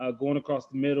going across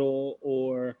the middle,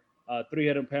 or a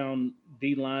 300-pound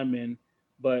D lineman,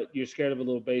 but you're scared of a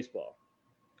little baseball?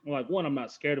 I'm like, one, I'm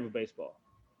not scared of a baseball.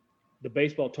 The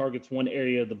baseball targets one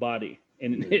area of the body,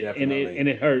 and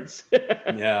it hurts.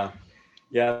 Yeah.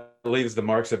 It leaves the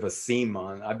marks of a seam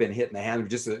on. I've been hit in the hand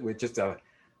with just a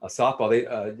softball.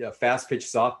 A fast pitch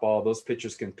softball. Those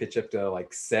pitchers can pitch up to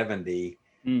like 70,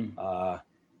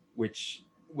 which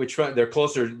they're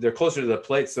closer to the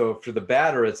plate. So for the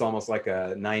batter, it's almost like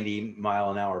a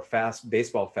 90-mile-an-hour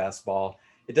baseball fastball.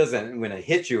 It doesn't, when it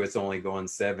hits you, it's only going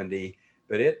 70.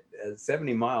 But a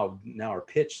 70-mile-an-hour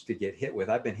pitch to get hit with,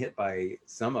 I've been hit by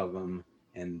some of them,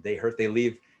 and they hurt. They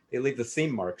leave the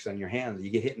seam marks on your hand.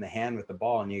 You get hit in the hand with the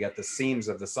ball, and you got the seams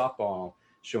of the softball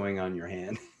showing on your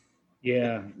hand.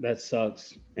 Yeah, that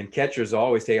sucks. And catchers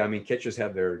always catchers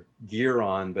have their gear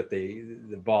on, but the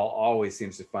ball always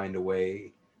seems to find a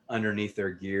way underneath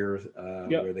their gear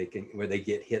where they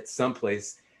get hit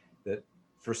someplace that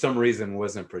for some reason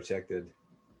wasn't protected.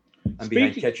 I'm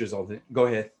behind catchers all the. Go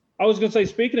ahead. I was going to say,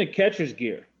 speaking of catcher's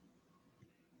gear,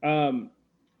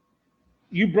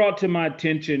 you brought to my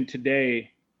attention today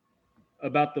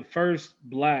about the first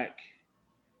Black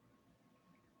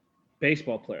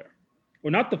baseball player.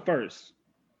 Well, not the first.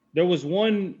 There was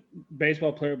one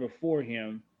baseball player before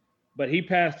him, but he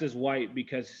passed as white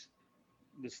because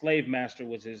the slave master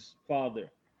was his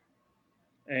father.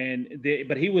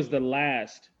 But he was the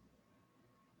last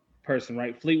person,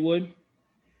 right? Fleetwood?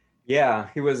 Yeah,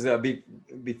 he was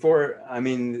before.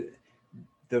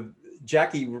 The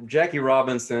Jackie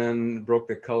Robinson broke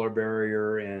the color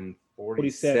barrier in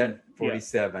 47.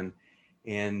 Yeah.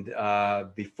 And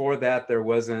before that, there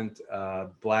wasn't a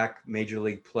Black major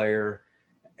league player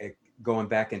going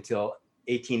back until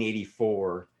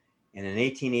 1884. And in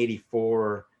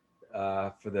 1884,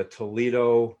 for the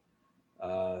Toledo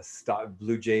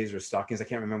Blue Jays or Stockings, I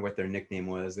can't remember what their nickname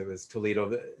was. It was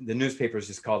Toledo. The newspapers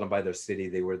just called them by their city.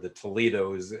 They were the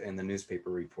Toledos in the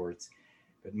newspaper reports.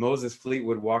 But Moses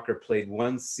Fleetwood Walker played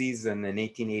one season in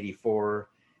 1884,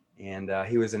 and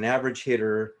he was an average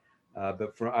hitter.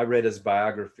 But I read his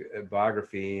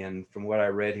biography, and from what I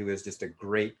read, he was just a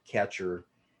great catcher,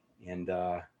 and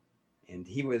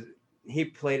he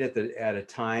played at a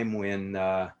time when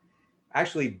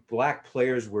actually Black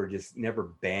players were just never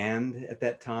banned at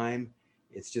that time,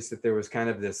 It's just that there was kind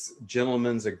of this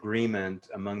gentleman's agreement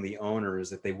among the owners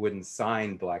that they wouldn't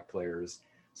sign black players.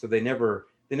 So they never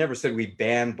said we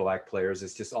banned black players.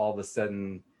 It's just all of a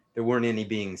sudden there weren't any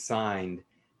being signed.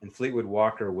 And Fleetwood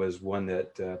Walker was one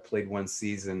that played one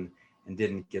season and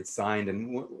didn't get signed.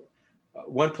 And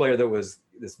one player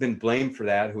that's been blamed for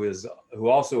that, who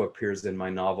also appears in my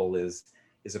novel, is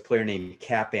a player named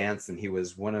Cap Anson. He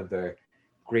was one of the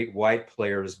great white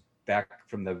players back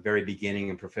from the very beginning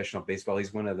in professional baseball. He's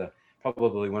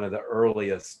probably one of the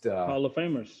earliest Hall of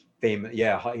Famers.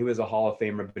 Yeah, he was a Hall of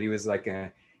Famer, but he was like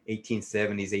a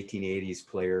 1870s, 1880s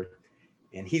player,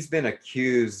 and he's been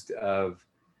accused of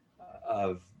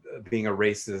being a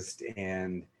racist,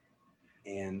 and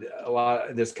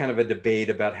there's kind of a debate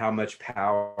about how much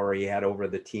power he had over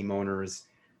the team owners,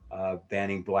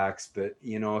 banning blacks. But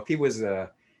if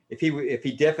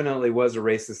he definitely was a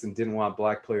racist and didn't want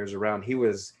black players around, he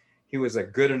was a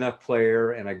good enough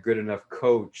player and a good enough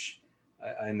coach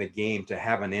in the game to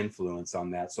have an influence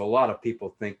on that. So a lot of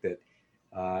people think that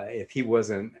if he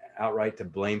wasn't outright to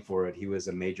blame for it, he was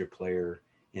a major player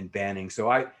in banning. So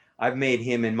I've made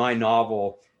him in my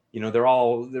novel. They're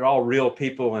all real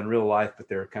people in real life, but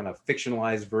they're kind of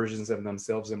fictionalized versions of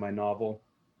themselves in my novel.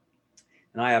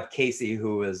 And I have Casey,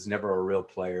 who is never a real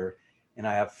player, and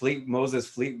I have Moses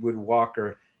Fleetwood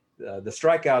Walker. The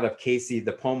Strikeout of Casey,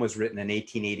 the poem was written in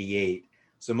 1888.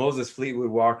 So Moses Fleetwood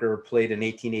Walker played in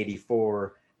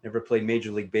 1884, never played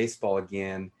Major League Baseball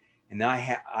again. And I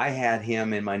had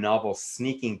him in my novel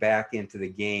sneaking back into the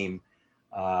game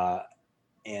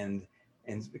and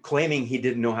claiming he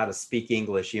didn't know how to speak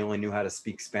English. He only knew how to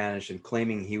speak Spanish, and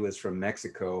claiming he was from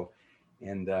Mexico.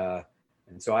 And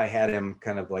so I had him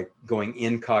kind of like going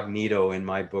incognito in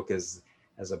my book as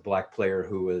a black player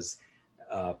who was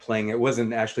playing. It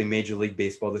wasn't actually Major League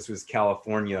Baseball. This was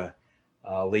California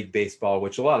League Baseball,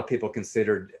 which a lot of people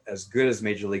considered as good as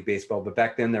Major League Baseball. But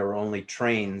back then there were only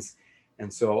trains.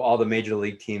 And so all the major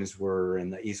league teams were in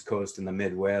the East Coast and the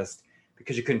Midwest,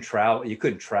 because you couldn't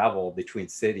travel between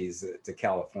cities to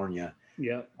California.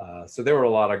 Yeah. So there were a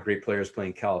lot of great players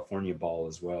playing California ball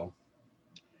as well.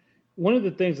 One of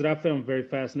the things that I found very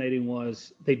fascinating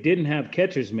was they didn't have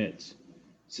catcher's mitts.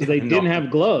 So they didn't have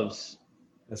gloves.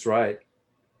 That's right.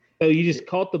 So you just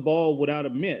caught the ball without a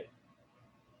mitt.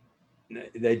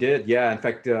 They did, yeah. In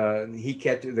fact, he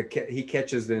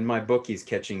catches in my book. He's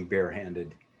catching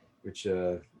barehanded, which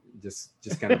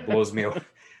just kind of blows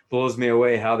me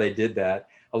away how they did that.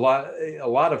 A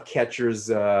lot of catchers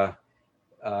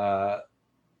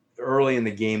early in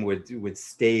the game would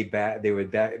stay back. They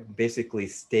would basically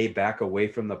stay back away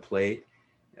from the plate,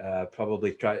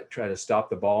 probably try to stop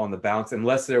the ball on the bounce,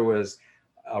 unless there was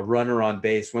a runner on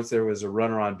base. Once there was a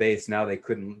runner on base, now they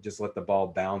couldn't just let the ball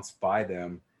bounce by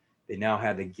them. They now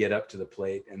had to get up to the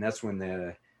plate, and that's when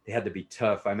they had to be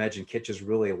tough. I imagine catchers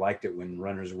really liked it when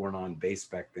runners weren't on base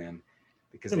back then,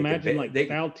 because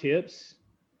foul tips.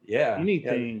 Yeah,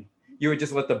 anything. Yeah. You would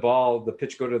just let the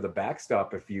pitch go to the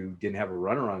backstop if you didn't have a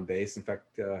runner on base. In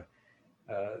fact,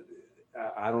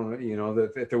 I don't know,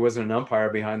 if there wasn't an umpire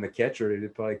behind the catcher,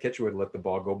 catcher would let the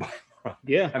ball go by.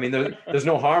 Yeah. I mean, there's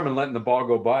no harm in letting the ball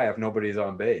go by if nobody's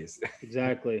on base.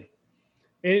 Exactly.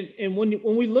 And when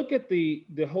we look at the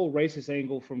whole racist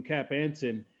angle from Cap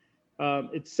Anson,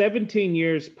 it's 17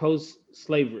 years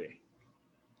post-slavery,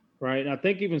 right? And I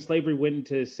think even slavery went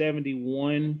into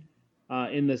 71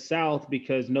 in the South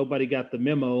because nobody got the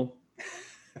memo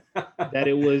that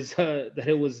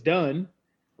it was done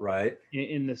right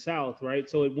in the South, right?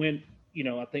 So it went,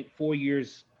 I think 4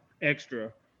 years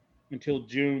extra until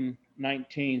June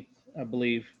 19th, I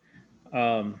believe.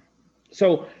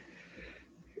 So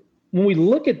when we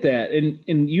look at that,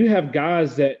 and you have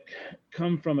guys that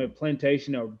come from a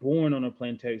plantation or born on a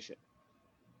plantation,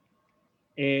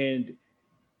 and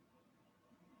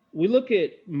we look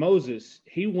at Moses,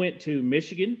 he went to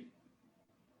Michigan.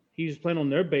 He was playing on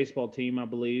their baseball team, I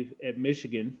believe, at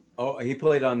Michigan. Oh, he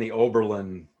played on the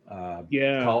Oberlin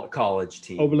college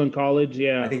team. Oberlin College,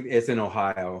 yeah. I think it's in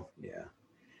Ohio.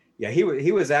 Yeah.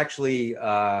 He was actually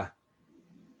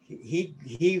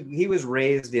he was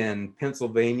raised in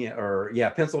Pennsylvania,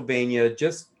 Pennsylvania,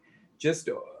 just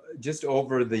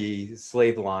over the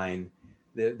slave line.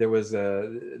 There was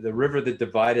the river that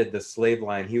divided the slave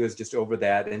line. He was just over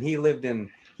that, and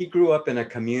he grew up in a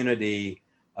community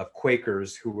of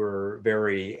Quakers who were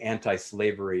very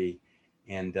anti-slavery,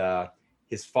 and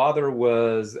his father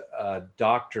was a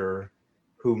doctor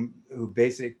who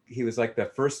he was like the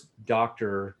first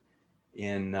doctor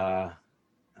in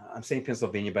I'm saying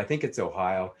Pennsylvania, but I think it's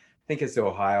Ohio.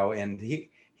 And he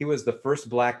was the first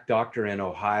black doctor in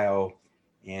Ohio,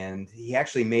 and he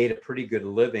actually made a pretty good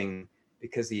living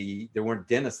because there weren't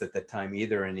dentists at that time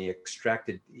either, and he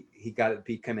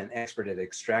become an expert at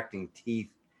extracting teeth.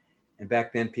 And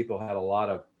back then, people had a lot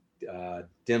of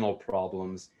dental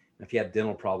problems. And if you had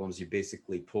dental problems, you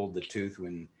basically pulled the tooth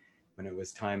when it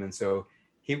was time. And so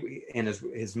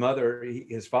his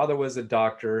father was a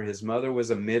doctor, his mother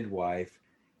was a midwife,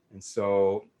 and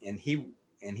so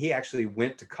he actually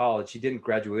went to college. He didn't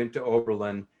graduate, went to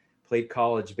Oberlin, played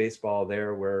college baseball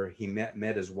there, where he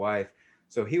met his wife.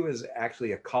 So he was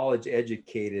actually a college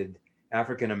educated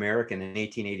African American in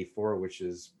 1884, which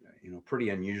is pretty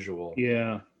unusual.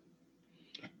 Yeah.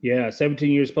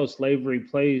 17 years post slavery,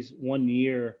 plays 1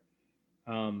 year,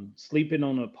 sleeping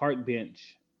on a park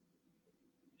bench.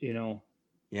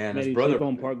 Yeah, and his brother sleep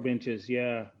on park benches.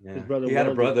 Yeah. His brother. He had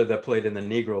a brother that played in the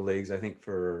Negro Leagues, I think,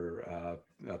 for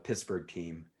a Pittsburgh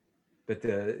team. But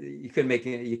you couldn't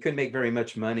make very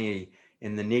much money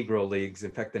in the Negro Leagues.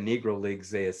 In fact, the Negro Leagues,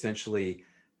 they essentially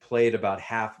played about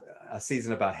half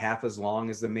as long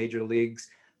as the major leagues,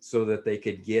 so that they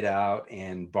could get out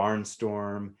and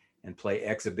barnstorm and play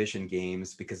exhibition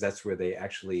games, because that's where they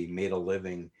actually made a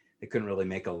living. They couldn't really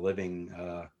make a living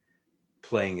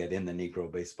playing it in the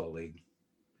Negro Baseball League.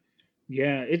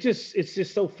 Yeah, it's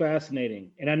just so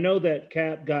fascinating. And I know that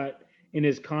Cap got in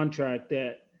his contract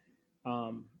that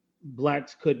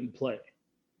blacks couldn't play,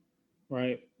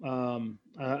 right?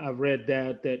 I've read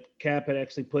that Cap had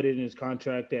actually put it in his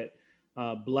contract that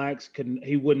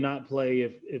he would not play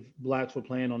if blacks were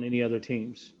playing on any other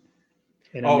teams.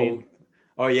 And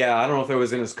Oh yeah, I don't know if it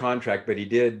was in his contract, but he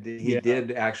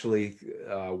did actually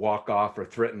walk off, or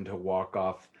threaten to walk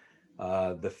off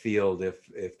the field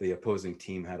if the opposing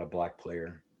team had a black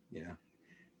player. Yeah,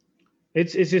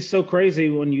 it's just so crazy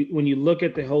when you look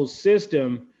at the whole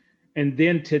system. And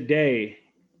then today,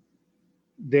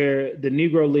 the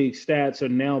Negro League stats are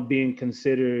now being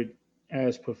considered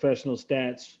as professional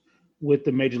stats with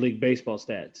the Major League Baseball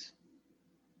stats.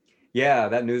 Yeah,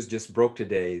 that news just broke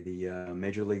today. The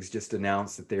Major Leagues just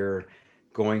announced that they're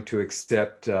going to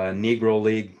accept Negro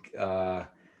League. They're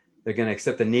going to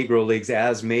accept the Negro Leagues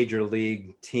as Major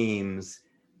League teams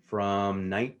from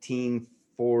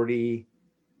 1920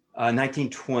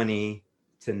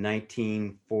 to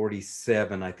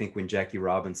 1947, I think, when Jackie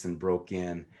Robinson broke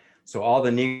in. So all the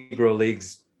Negro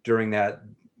Leagues during that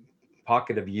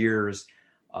pocket of years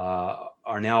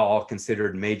are now all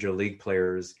considered major league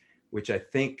players, which I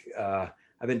think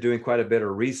I've been doing quite a bit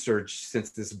of research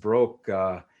since this broke,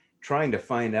 trying to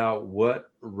find out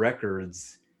what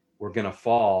records were going to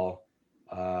fall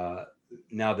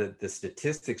now that the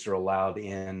statistics are allowed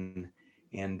in.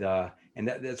 And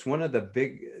that's one of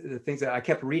the things that I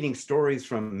kept reading stories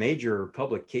from major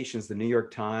publications, the New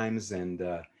York Times and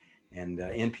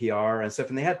NPR and stuff,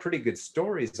 and they had pretty good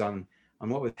stories on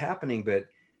what was happening, but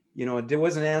it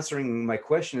wasn't answering my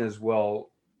question as well.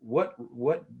 What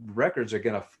records are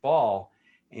going to fall?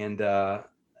 And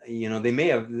they may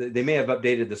have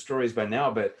updated the stories by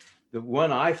now, but the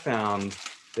one I found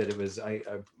that I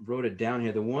wrote it down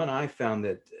here. The one I found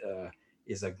that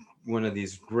is one of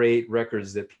these great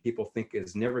records that people think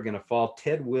is never going to fall.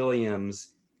 Ted Williams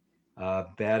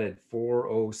batted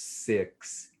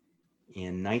 .406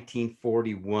 in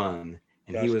 1941,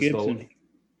 and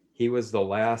he was the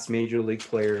last major league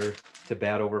player to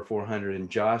bat over 400. And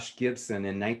Josh Gibson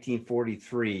in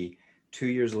 1943, 2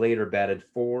 years later, batted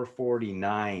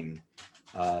 .449.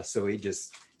 So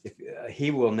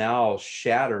he will now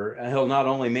shatter. He'll not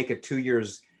only make it 2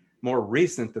 years more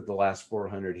recent that the last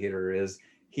 400 hitter is.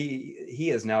 He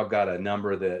has now got a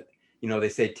number that, they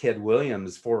say Ted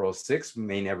Williams 406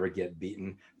 may never get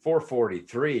beaten.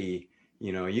 443,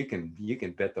 you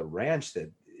can bet the ranch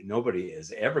that nobody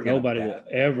is ever going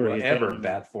to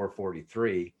bat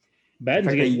 443.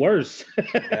 Batting's getting worse.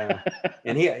 Yeah.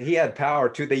 And he had power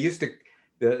too. They used to,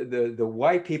 the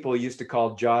white people used to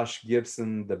call Josh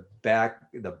Gibson the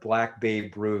Black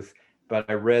Babe Ruth. But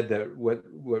I read that what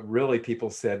really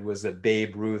people said was that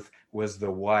Babe Ruth was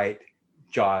the white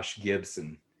Josh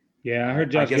Gibson. Yeah, I heard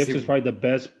Josh Gibson's probably the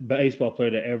best baseball player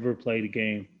to ever play the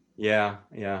game. Yeah.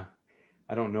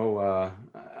 I don't know.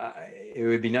 It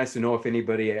would be nice to know if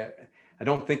anybody. I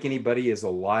don't think anybody is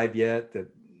alive yet that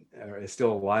is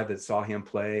still alive that saw him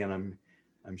play, and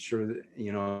I'm sure that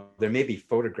there may be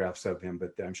photographs of him,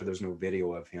 but I'm sure there's no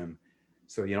video of him.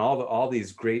 So all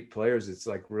these great players, it's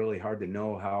like really hard to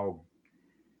know how.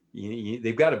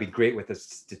 They've got to be great with the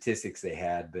statistics they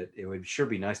had, but it would sure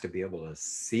be nice to be able to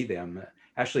see them,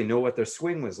 actually know what their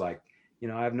swing was like.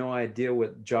 I have no idea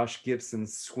what Josh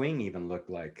Gibson's swing even looked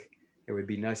like. It would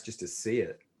be nice just to see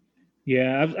it.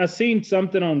 Yeah, I've seen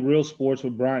something on Real Sports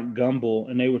with Bryant Gumbel,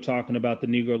 and they were talking about the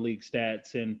Negro League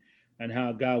stats, and and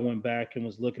how a guy went back and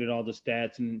was looking at all the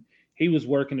stats, and he was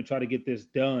working to try to get this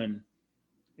done.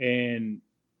 And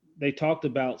they talked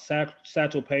about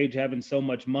Satchel Paige having so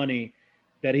much money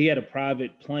that he had a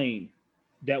private plane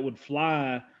that would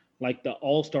fly like the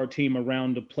all-star team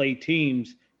around to play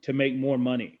teams to make more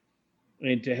money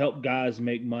and to help guys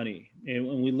make money. And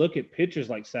when we look at pitchers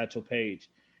like Satchel Paige,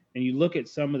 and you look at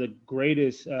some of the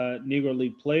greatest Negro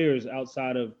League players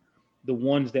outside of the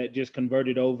ones that just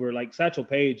converted over, like Satchel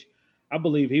Paige, I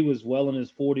believe he was well in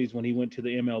his 40s when he went to the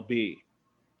MLB,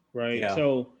 right? Yeah.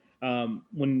 So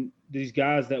when these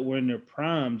guys that were in their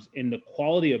primes, and the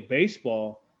quality of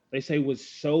baseball, they say was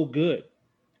so good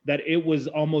that it was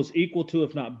almost equal to,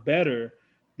 if not better,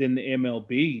 than the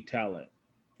MLB talent.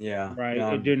 Yeah. Right.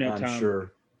 No, During that I'm time.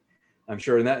 sure. I'm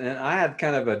sure. And I had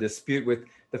kind of a dispute with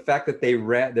the fact that they're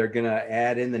going to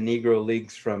add in the Negro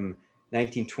Leagues from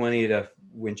 1920 to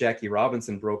when Jackie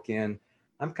Robinson broke in.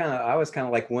 I was kind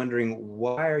of like wondering,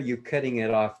 why are you cutting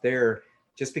it off there?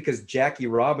 Just because Jackie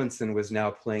Robinson was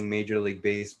now playing Major League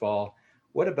Baseball.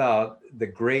 What about the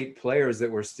great players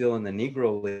that were still in the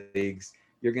Negro Leagues?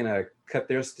 You're going to cut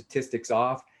their statistics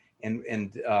off, and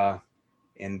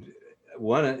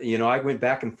one, you know, I went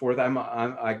back and forth. I'm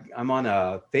on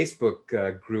a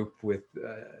Facebook group with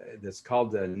that's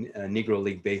called Negro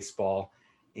League Baseball,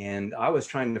 and I was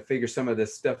trying to figure some of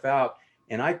this stuff out.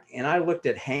 And I looked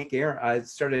at Hank Aaron. I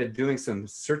started doing some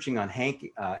searching on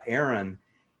Hank Aaron,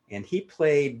 and he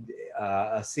played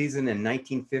a season in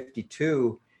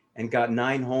 1952 and got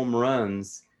 9 home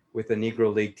runs with the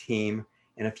Negro League team.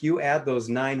 And if you add those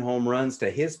 9 home runs to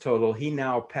his total, he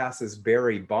now passes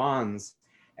Barry Bonds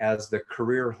as the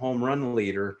career home run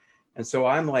leader. And so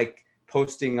I'm like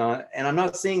posting on, and I'm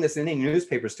not seeing this in any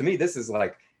newspapers. To me, this is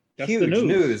like huge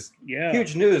news. Yeah.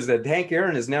 Huge news that Hank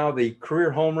Aaron is now the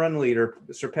career home run leader,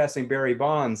 surpassing Barry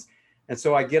Bonds. And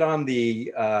so I get on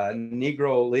the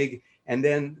Negro League, and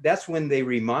then that's when they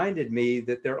reminded me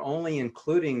that they're only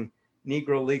including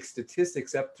Negro League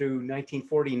statistics up through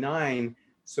 1949.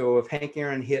 So if Hank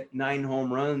Aaron hit 9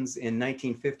 home runs in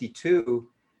 1952,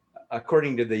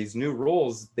 according to these new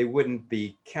rules, they wouldn't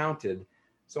be counted.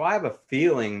 So I have a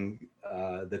feeling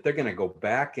that they're going to go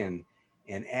back and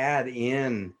add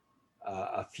in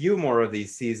a few more of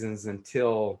these seasons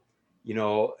until, you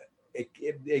know,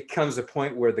 it comes a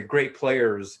point where the great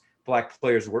players, black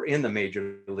players, were in the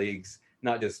major leagues,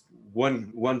 not just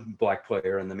one black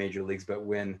player in the major leagues, but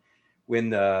when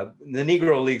the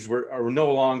Negro leagues are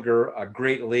no longer a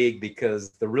great league because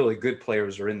the really good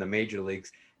players are in the major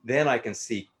leagues, then I can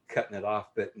see cutting it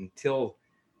off. But until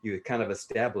you kind of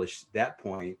establish that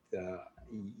point,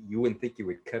 you wouldn't think you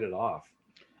would cut it off.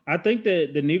 I think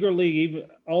that the Negro League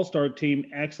All-Star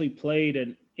team actually played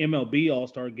an MLB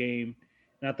All-Star game,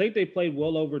 and I think they played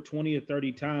well over 20 or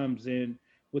 30 times, and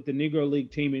with the Negro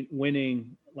League team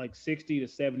winning like 60 to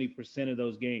 70% of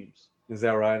those games. Is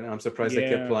that right? I'm surprised they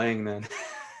kept playing then.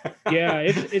 Yeah,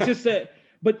 it's just that.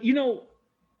 But you know,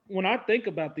 when I think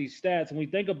about these stats, and we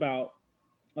think about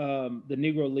the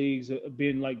Negro Leagues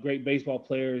being like great baseball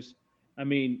players, I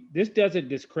mean, this doesn't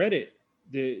discredit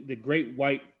the great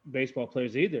white baseball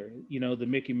players either. You know, the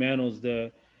Mickey Mantles,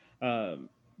 the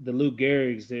Lou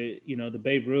Gehrigs, the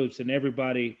Babe Ruths, and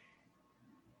everybody.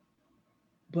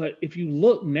 But if you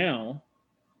look now,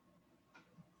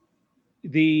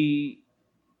 the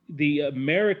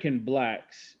American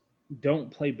blacks don't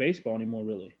play baseball anymore,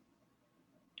 really.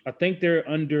 I think they're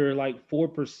under like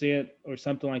 4% or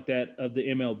something like that of the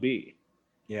MLB.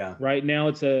 Yeah. Right now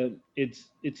it's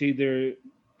either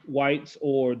whites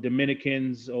or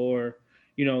Dominicans or,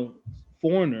 you know,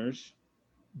 foreigners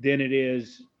than it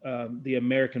is the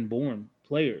American-born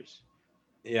players.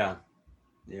 Yeah.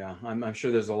 Yeah. I'm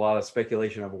sure there's a lot of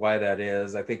speculation of why that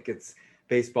is. I think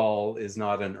baseball is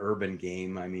not an urban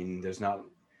game. I mean, there's not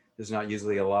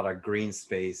usually a lot of green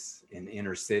space in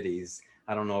inner cities.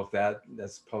 I don't know if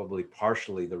that's probably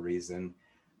partially the reason.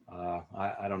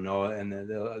 I don't know. And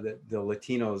the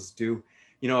Latinos do,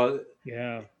 you know,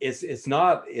 yeah, it's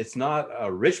not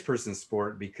a rich person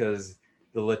sport, because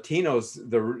the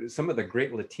Latinos, some of the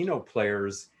great Latino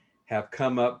players have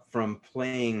come up from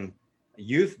playing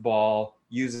youth ball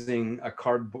using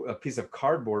a piece of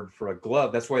cardboard for a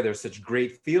glove. That's why they're such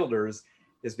great fielders,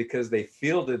 is because they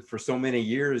fielded for so many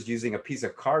years using a piece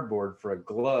of cardboard for a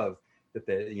glove, that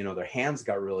their hands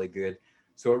got really good.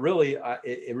 So it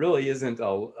really isn't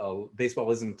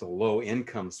baseball isn't a low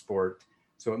income sport.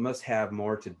 So it must have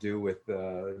more to do with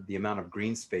the amount of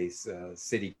green space,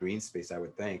 city green space, I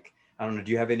would think. I don't know.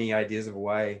 Do you have any ideas of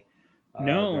why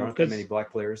there aren't that many black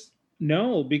players?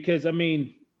 No, because I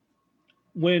mean,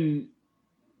 when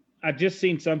I just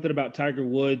seen something about Tiger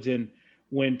Woods, and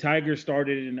when Tiger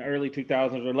started in the early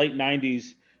 2000s or late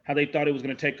 90s, how they thought it was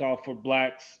going to take off for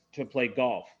blacks to play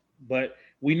golf. But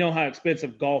we know how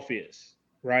expensive golf is,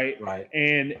 right? Right.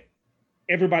 And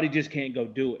everybody just can't go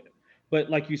do it. But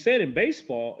like you said, in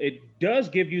baseball, it does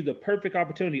give you the perfect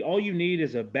opportunity. All you need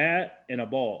is a bat and a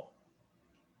ball.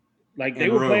 Like they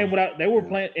were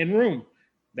playing in room.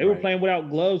 They were playing without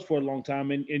gloves for a long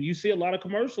time. And you see a lot of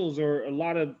commercials or a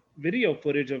lot of video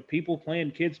footage of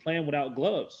kids playing without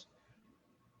gloves.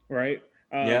 Right.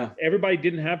 Everybody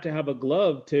didn't have to have a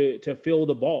glove to field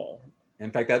the ball. In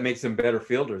fact, that makes them better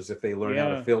fielders if they learn how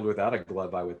to field without a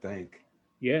glove, I would think.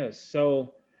 Yes.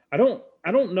 So I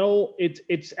don't know.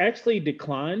 It's actually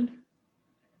declined,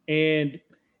 and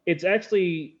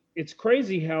it's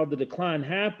crazy how the decline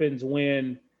happens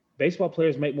when baseball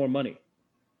players make more money.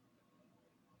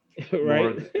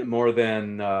 Right? More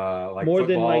than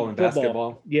football and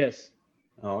basketball? Yes.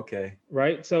 Oh, okay.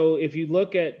 Right. So if you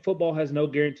look at football has no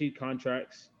guaranteed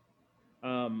contracts.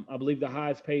 I believe the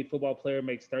highest paid football player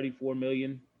makes $34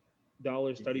 million,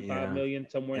 $35 million,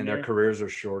 somewhere in there. And their careers are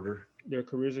shorter. Their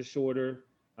careers are shorter,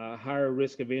 higher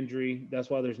risk of injury. That's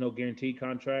why there's no guaranteed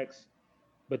contracts.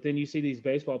 But then you see these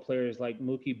baseball players like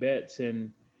Mookie Betts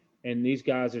and these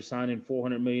guys are signing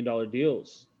 $400 million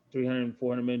deals,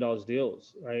 $400 million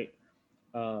deals, right?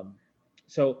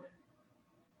 So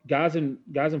guys in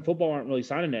football aren't really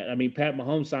signing that. I mean, Pat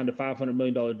Mahomes signed a $500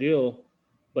 million deal,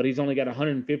 but he's only got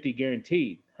 150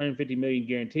 million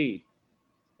guaranteed.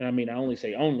 And I mean, I only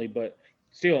say only, but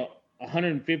still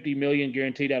 150 million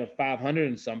guaranteed out of 500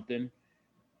 and something.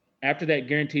 After that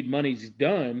guaranteed money's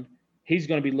done, he's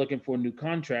going to be looking for a new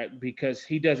contract because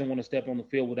he doesn't want to step on the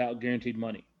field without guaranteed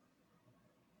money.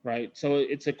 Right. So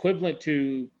it's equivalent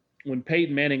to when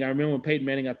Peyton Manning, I remember when Peyton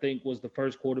Manning, I think, was the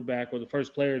first quarterback or the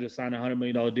first player to sign a $100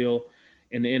 million deal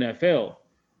in the NFL.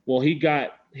 Well, he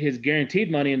got his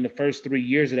guaranteed money in the first 3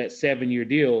 years of that 7-year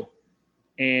deal,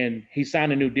 and he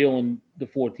signed a new deal in the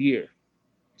 4th year.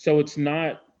 So it's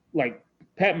not like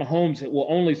Pat Mahomes will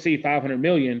only see $500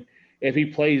 million if he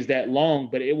plays that long,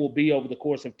 but it will be over the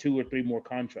course of 2 or 3 more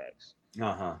contracts.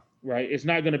 Right? It's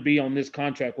not going to be on this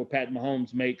contract where Pat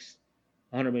Mahomes makes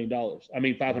 $100 million. I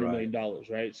mean, $500 million,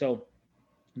 right? So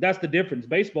that's the difference.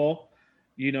 Baseball,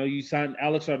 you sign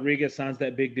Alex Rodriguez signs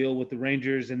that big deal with the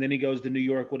Rangers, and then he goes to New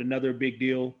York with another big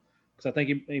deal because I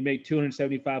think he made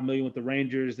 $275 million with the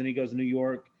Rangers. Then he goes to New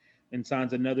York and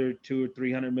signs another $200 or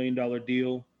 $300 million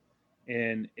deal,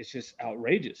 and it's just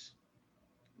outrageous.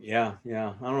 Yeah. I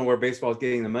don't know where baseball is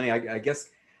getting the money. I guess,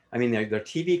 I mean, their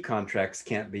TV contracts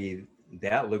can't be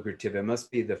that lucrative. It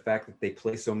must be the fact that they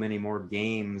play so many more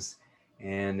games,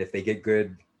 and if they get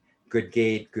good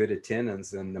gate, good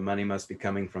attendance, then the money must be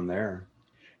coming from there.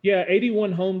 Yeah,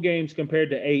 81 home games compared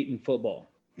to 8 in football.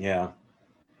 Yeah.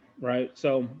 Right.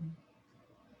 So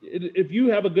if you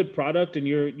have a good product and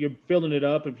you're filling it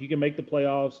up, if you can make the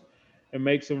playoffs and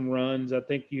make some runs, I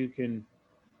think you can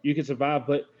survive.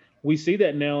 But we see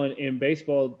that now in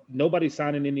baseball. Nobody's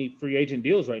signing any free agent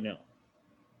deals right now.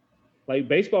 Like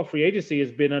baseball free agency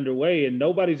has been underway, and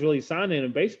nobody's really signing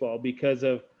in baseball because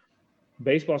of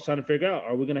baseball's trying to figure out,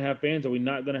 are we going to have fans? Are we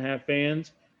not going to have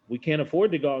fans? We can't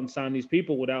afford to go out and sign these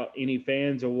people without any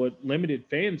fans or with limited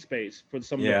fan space for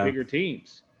some of the bigger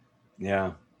teams.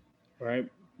 Yeah. Right.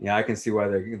 Yeah, I can see why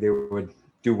they would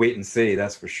do wait and see.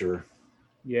 That's for sure.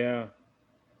 Yeah.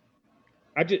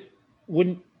 I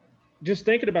just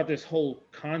thinking about this whole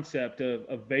concept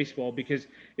of baseball, because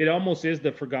it almost is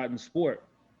the forgotten sport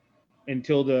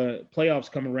until the playoffs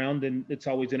come around. Then it's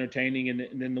always entertaining. And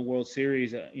then the World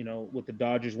Series, with the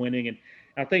Dodgers winning. And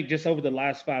I think just over the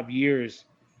last 5 years,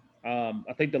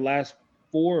 I think the last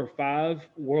 4 or 5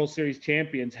 World Series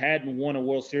champions hadn't won a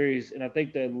World Series. And I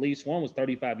think the least one was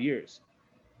 35 years.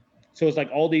 So it's like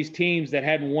all these teams that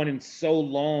hadn't won in so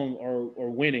long are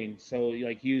winning. So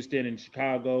like Houston and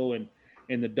Chicago and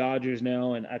the Dodgers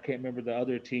now, and I can't remember the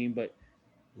other team, but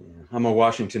I'm a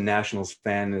Washington Nationals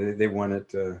fan. They won it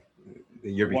the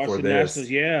year before Washington this. Nationals,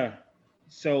 yeah.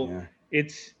 So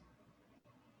it's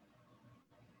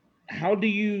how do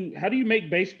you make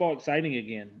baseball exciting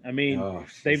again? I mean,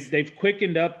 they've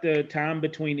quickened up the time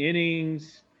between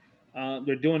innings.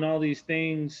 They're doing all these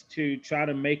things to try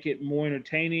to make it more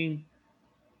entertaining.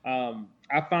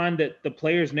 I find that the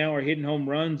players now are hitting home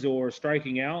runs or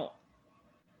striking out.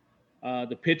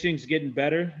 The pitching's getting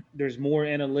better. There's more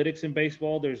analytics in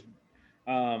baseball. There's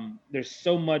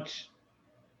so much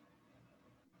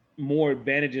more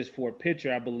advantages for a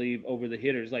pitcher, I believe, over the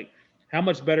hitters. Like, how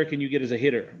much better can you get as a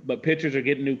hitter? But pitchers are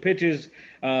getting new pitches.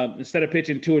 Instead of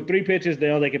pitching 2 or 3 pitches,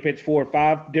 they can pitch 4 or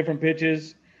 5 different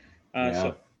pitches.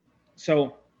 But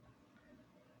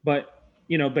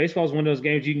baseball is one of those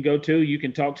games you can go to. You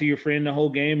can talk to your friend the whole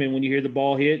game, and when you hear the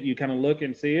ball hit, you kind of look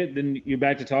and see it. Then you're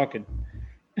back to talking.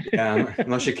 Yeah,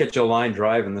 unless you catch a line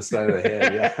drive in the side of the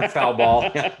head, yeah, foul ball.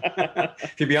 Yeah.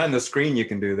 If you're behind the screen, you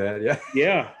can do that. Yeah.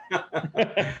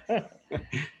 Yeah.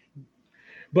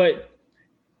 But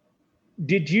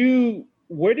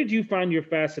where did you find your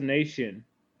fascination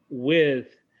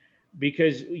with?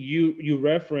 Because you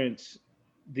reference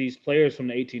these players from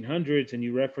the 1800s, and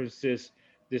you reference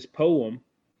this poem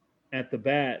at the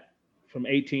bat from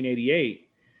 1888.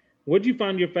 Where did you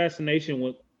find your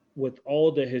fascination with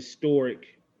all the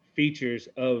historic features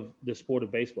of the sport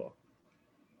of baseball?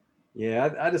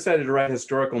 Yeah, I decided to write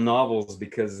historical novels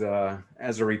because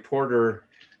as a reporter,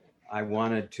 I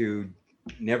wanted to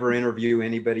never interview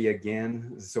anybody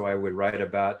again. So I would write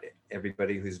about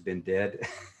everybody who's been dead.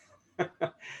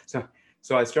 So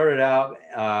I started out,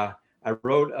 I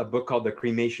wrote a book called The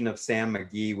Cremation of Sam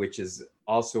McGee, which is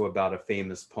also about a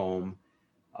famous poem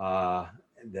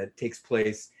that takes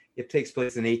place in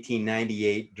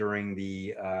 1898 during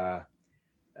the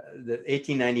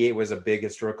 1898 was a big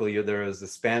historical year. There was the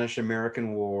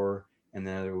Spanish-American War, and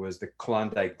then there was the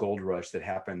Klondike Gold Rush that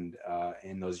happened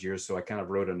in those years. So I kind of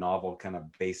wrote a novel kind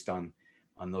of based on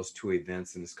those two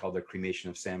events, and it's called The Cremation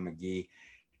of Sam McGee.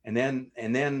 And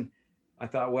then I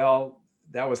thought, well,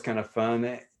 that was kind of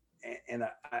fun. And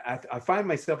I find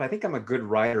myself, I think I'm a good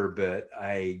writer, but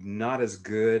I'm not as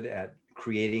good at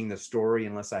creating the story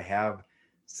unless I have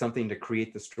something to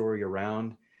create the story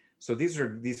around. So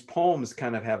these poems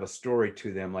kind of have a story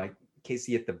to them, like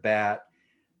Casey at the Bat.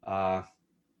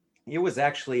 It was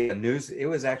actually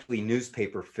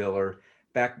newspaper filler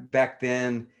back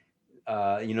then.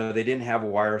 They didn't have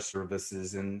wire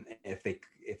services, and if they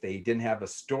didn't have a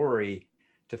story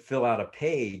to fill out a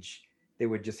page, they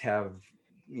would just have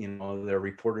their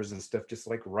reporters and stuff just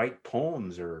like write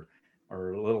poems or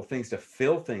little things to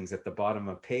fill things at the bottom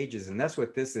of pages. And that's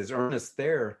what this is. Ernest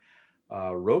Thayer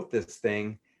wrote this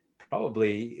thing.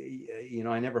 Probably,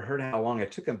 I never heard how long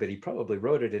it took him, but he probably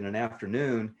wrote it in an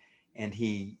afternoon, and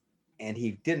he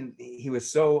was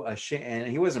so ashamed,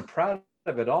 and he wasn't proud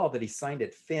of it all, that he signed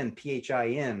it Finn,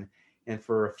 Phin. And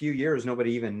for a few years,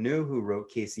 nobody even knew who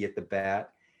wrote Casey at the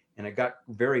Bat. And it got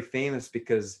very famous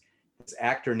because this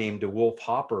actor named DeWolf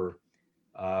Hopper,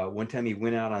 one time he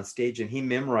went out on stage and he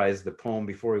memorized the poem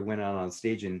before he went out on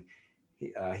stage, and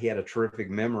he had a terrific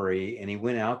memory, and he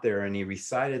went out there and he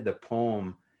recited the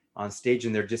poem on stage,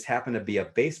 and there just happened to be a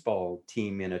baseball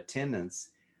team in attendance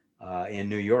in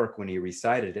New York when he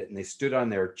recited it, and they stood on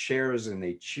their chairs and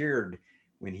they cheered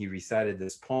when he recited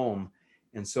this poem.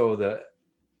 And so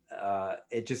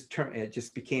it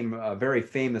just became a very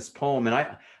famous poem.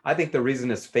 And I think the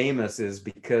reason it's famous is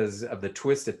because of the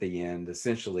twist at the end.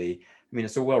 Essentially, I mean,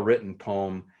 it's a well-written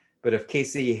poem, but if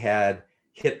Casey had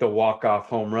hit the walk-off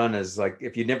home run, as like,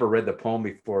 if you'd never read the poem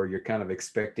before, you're kind of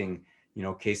expecting,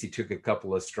 Casey took a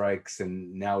couple of strikes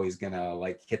and now he's gonna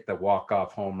like hit the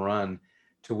walk-off home run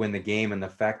to win the game. And the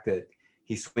fact that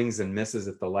he swings and misses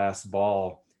at the last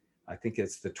ball, I think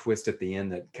it's the twist at the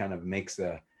end that kind of makes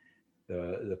the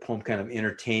poem kind of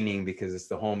entertaining, because it's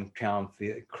the hometown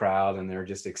crowd and they're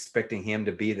just expecting him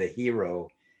to be the hero,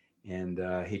 and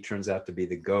he turns out to be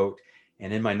the GOAT.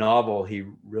 And in my novel, he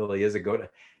really is a GOAT.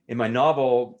 In my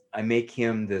novel, I make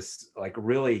him this like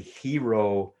really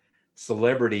hero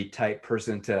celebrity type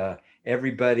person. To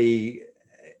everybody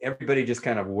just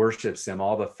kind of worships him.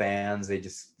 All the fans, they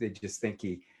just think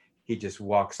he just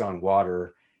walks on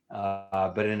water.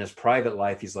 But in his private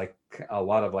life, he's like a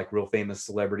lot of like real famous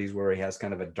celebrities, where he has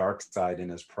kind of a dark side in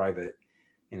his private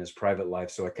life.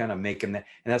 So I kind of make him that,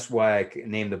 and that's why I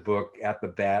named the book At the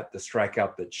Bat, The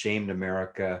Strikeout That Shamed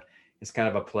America. It's kind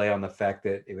of a play on the fact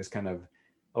that it was kind of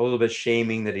a little bit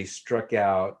shaming that he struck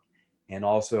out, and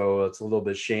also it's a little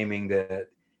bit shaming that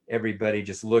everybody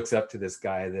just looks up to this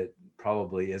guy that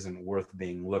probably isn't worth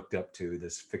being looked up to,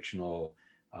 this fictional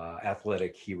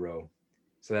athletic hero.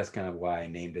 So that's kind of why I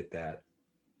named it that.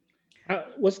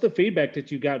 What's the feedback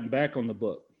that you've gotten back on the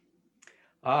book?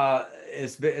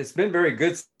 It's been very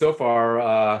good so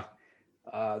far.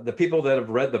 The people that have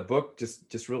read the book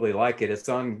just really like it.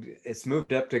 It's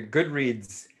moved up to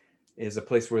Goodreads, is a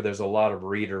place where there's a lot of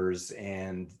readers,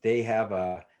 and they have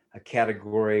a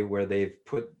category where they've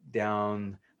put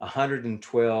down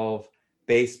 112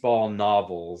 baseball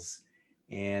novels,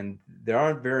 and there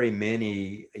aren't very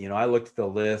many. I looked at the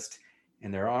list,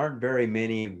 and there aren't very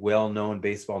many well-known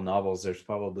baseball novels. There's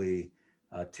probably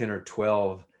 10 or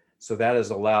 12. So that has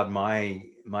allowed my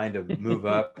mind to move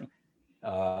up.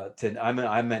 I'm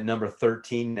at number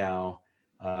 13 now,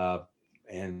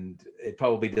 and it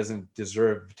probably doesn't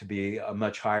deserve to be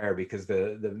much higher because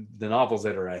the novels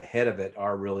that are ahead of it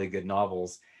are really good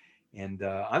novels. And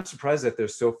I'm surprised that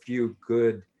there's so few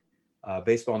good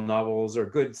baseball novels or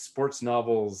good sports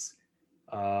novels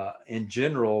in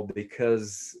general,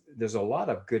 because there's a lot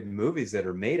of good movies that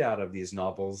are made out of these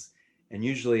novels. And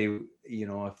usually,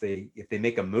 if they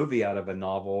make a movie out of a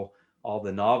novel, all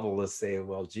the novelists say,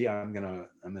 well, gee, I'm gonna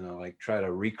like try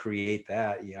to recreate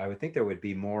that. Yeah, I would think there would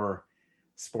be more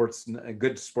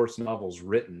good sports novels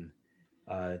written.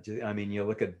 I mean, you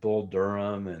look at Bull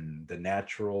Durham and The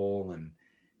Natural,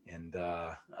 and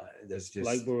there's just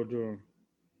like Bull Durham.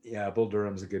 Yeah, Bull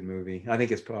Durham's a good movie. I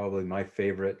think it's probably my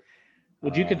favorite.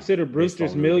 Would you consider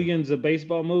Brewster's Millions a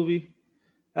baseball movie?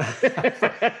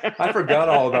 I forgot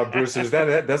all about Brewster's.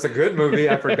 That's a good movie.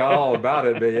 I forgot all about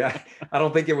it, but yeah, I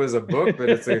don't think it was a book, but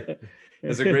it's a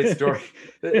great story.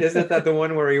 Isn't that the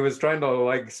one where he was trying to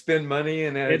like spend money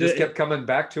and it just kept coming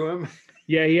back to him?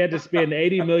 Yeah, he had to spend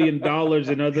 $80 million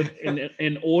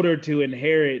in order to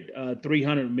inherit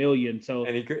 $300 million. So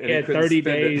he had 30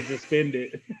 days to spend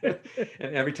it.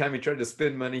 And every time he tried to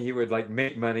spend money, he would like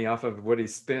make money off of what he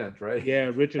spent, right?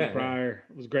 Yeah, Richard Pryor.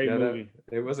 It was a great movie.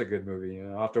 It was a good movie.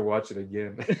 I'll have to watch it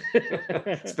again.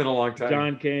 It's been a long time.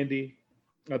 John Candy.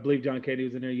 I believe John Candy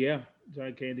was in there. Yeah,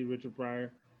 John Candy, Richard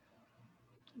Pryor.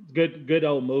 Good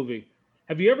old movie.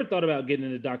 Have you ever thought about getting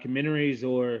into documentaries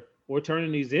or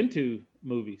turning these into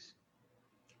movies?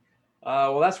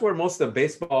 Well, that's where most of the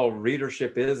baseball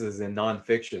readership is in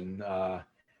nonfiction.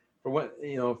 For what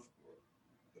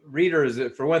readers,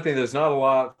 for one thing, there's not a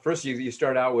lot. First, you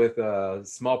start out with a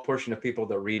small portion of people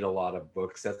that read a lot of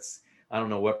books. I don't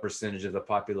know what percentage of the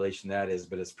population that is,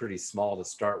 but it's pretty small to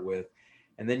start with.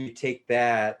 And then you take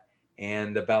that,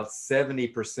 and about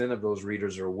 70% of those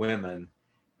readers are women,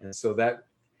 and so that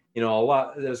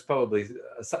there's probably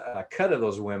a cut of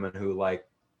those women who like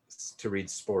to read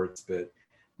sports, but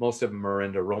most of them are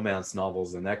into romance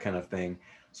novels and that kind of thing.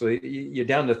 So you're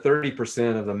down to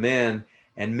 30% of the men,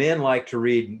 and men like to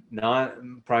read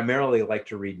primarily like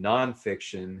to read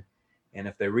nonfiction, and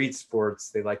if they read sports,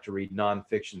 they like to read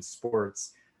nonfiction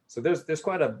sports. So there's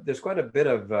quite a bit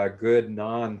of good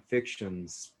nonfiction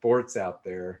sports out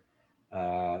there.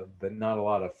 But not a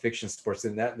lot of fiction sports,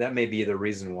 and that may be the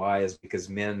reason why, is because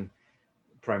men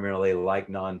primarily like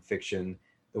nonfiction.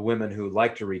 The women who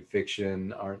like to read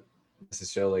fiction aren't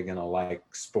necessarily going to like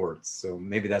sports, so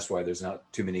maybe that's why there's not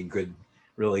too many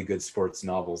really good sports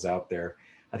novels out there.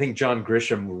 I think John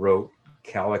Grisham wrote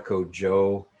Calico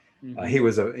Joe. Mm-hmm. He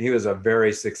was a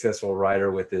very successful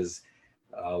writer with his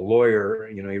lawyer.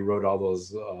 He wrote all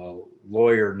those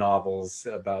lawyer novels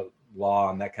about law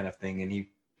and that kind of thing,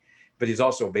 but he's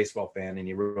also a baseball fan, and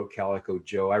he wrote Calico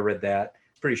Joe. I read that.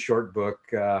 It's a pretty short book.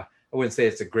 I wouldn't say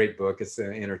it's a great book. It's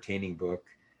an entertaining book.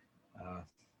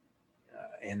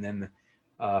 And then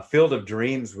Field of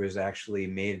Dreams was actually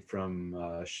made from,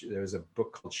 there was a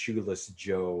book called Shoeless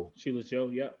Joe. Shoeless Joe,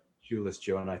 yeah. Shoeless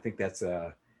Joe, and I think that's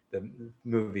the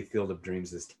movie Field of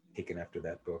Dreams is taken after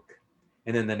that book.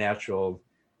 And then The Natural,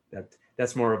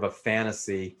 that's more of a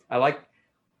fantasy.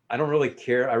 I don't really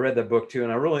care. I read the book too,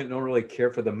 and I really don't really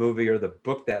care for the movie or the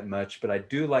book that much, but I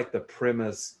do like the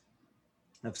premise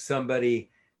of somebody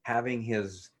having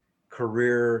his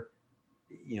career,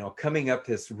 coming up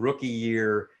his rookie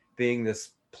year, being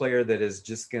this player that is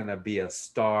just going to be a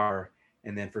star,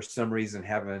 and then for some reason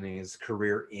having his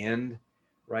career end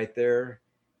right there.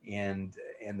 And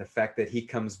the fact that he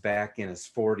comes back in his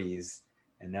 40s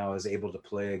and now is able to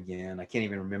play again. I can't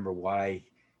even remember why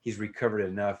he's recovered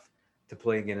enough to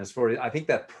play again in his 40s. I think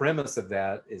that premise of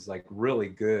that is like really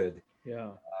good.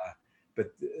 Yeah.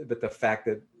 But the fact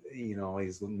that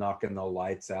he's knocking the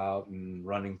lights out and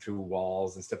running through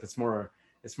walls and stuff, it's more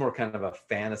kind of a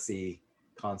fantasy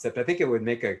concept. I think it would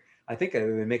make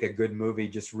a good movie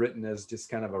just written as just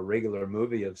kind of a regular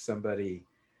movie of somebody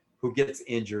who gets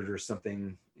injured or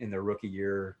something in their rookie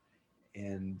year,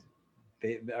 and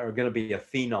they are going to be a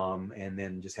phenom and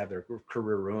then just have their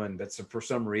career ruined, but for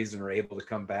some reason are able to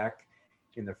come back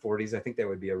in their 40s. I think that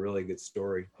would be a really good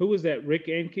story. Who was that? Rick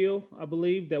Ankiel, I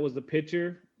believe. That was the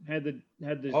pitcher. Had the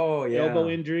elbow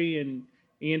injury, and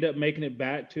he ended up making it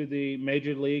back to the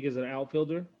major league as an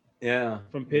outfielder. Yeah.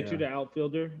 From pitcher to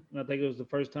outfielder. And I think it was the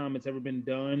first time it's ever been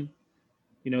done.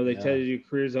 They tell you your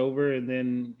career's over, and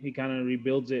then he kind of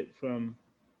rebuilds it from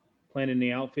playing in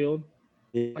the outfield.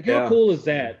 Like, how cool is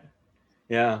that?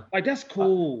 Yeah. Like, that's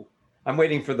cool. I'm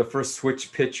waiting for the first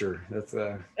switch pitcher. That's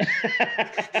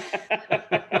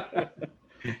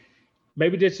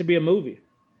maybe this should be a movie.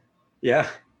 Yeah.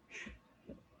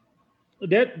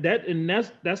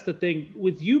 That's the thing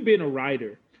with you being a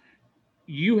writer.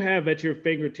 you have at your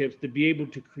fingertips to be able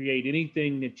to create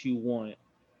anything that you want.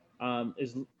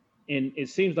 Is and it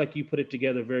seems like you put it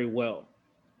together very well.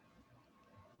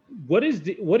 What is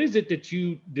it that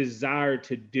you desire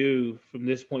to do from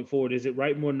this point forward? Is it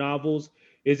write more novels?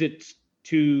 Is it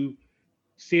to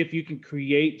see if you can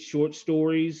create short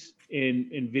stories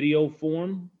in video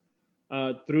form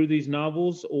through these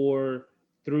novels or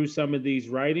through some of these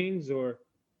writings? Or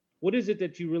what is it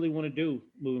that you really want to do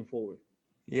moving forward?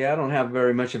 Yeah, I don't have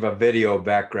very much of a video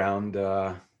background,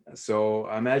 so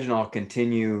I imagine I'll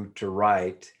continue to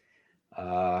write.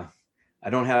 Uh, I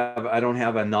don't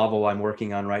have a novel I'm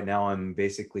working on right now. I'm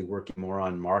basically working more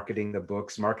on marketing the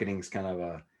books. Marketing is kind of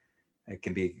a it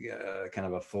can be kind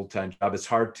of a full-time job. It's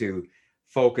hard to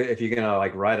focus if you're gonna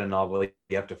like write a novel.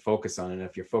 You have to focus on it. And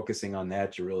if you're focusing on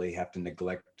that, you really have to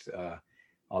neglect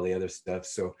all the other stuff.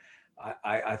 So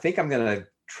I think I'm gonna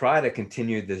try to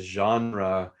continue this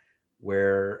genre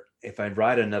where if I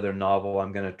write another novel,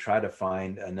 I'm gonna try to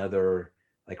find another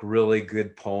like really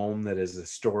good poem that is a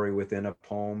story within a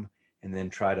poem, and then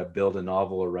try to build a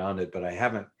novel around it. But I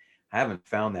haven't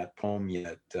found that poem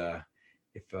yet.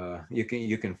 If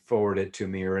you can forward it to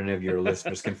me, or any of your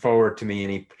listeners can forward to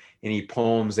me any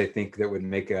poems they think that would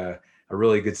make a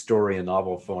really good story in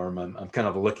novel form. I'm kind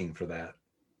of looking for that.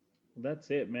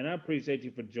 That's it, man. I appreciate you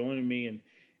for joining me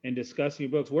and discussing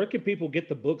your books. Where can people get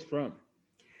the books from?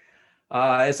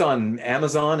 It's on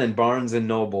Amazon and Barnes and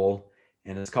Noble,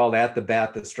 and it's called "At the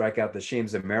Bat: The Strikeout That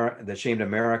Shames America." The Shamed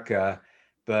America,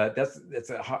 but that's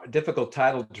a difficult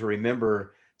title to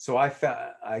remember. So I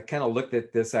kind of looked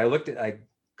at this. I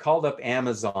called up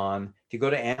Amazon. If you go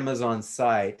to Amazon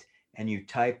site and you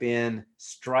type in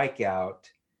 "strikeout,"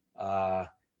 uh,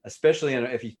 especially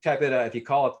if you type it, if you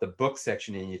call up the book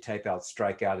section and you type out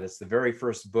 "strikeout," it's the very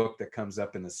first book that comes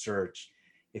up in the search.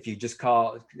 If you just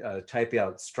type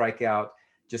out strikeout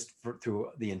through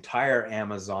the entire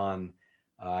Amazon,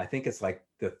 I think it's like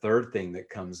the third thing that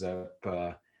comes up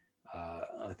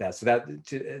like that. So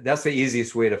that's the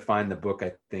easiest way to find the book,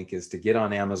 I think, is to get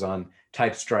on Amazon,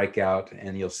 type strikeout,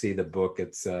 and you'll see the book.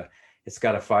 It's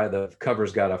got a fire. The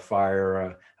cover's got a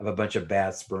fire of a bunch of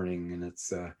bats burning, and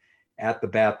it's "At the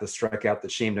Bat: The Strikeout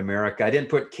That Shamed America." I didn't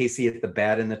put Casey at the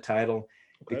Bat in the title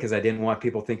Okay. because I didn't want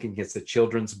people thinking it's a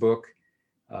children's book.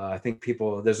 I think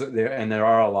there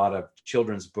are a lot of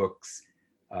children's books.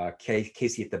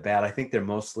 Casey at the Bat. I think they're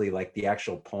mostly like the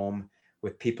actual poem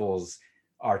with people's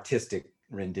artistic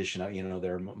rendition.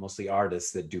 They're mostly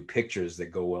artists that do pictures that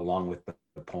go along with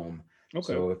the poem. Okay.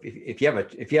 So if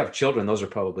you have children, those are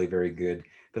probably very good.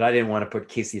 But I didn't want to put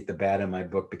Casey at the Bat in my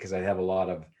book because I have a lot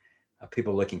of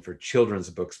people looking for children's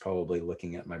books probably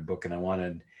looking at my book, and I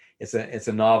wanted it's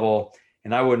a novel,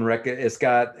 and I wouldn't it's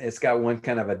got one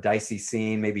kind of a dicey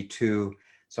scene, maybe two,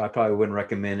 so I probably wouldn't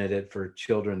recommend it for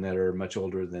children that are much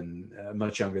younger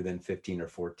than 15 or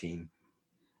 14.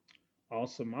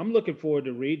 Awesome. I'm looking forward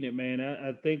to reading it, man.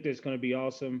 I think that's going to be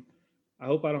awesome. I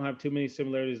hope I don't have too many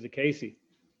similarities to Casey.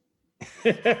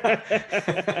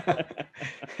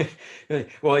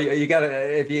 Well, you got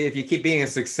to if you keep being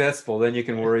successful, then you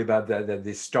can worry about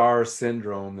the star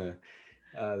syndrome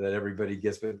that everybody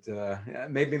gets. But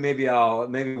maybe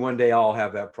one day I'll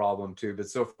have that problem too. But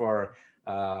so far,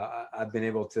 I've been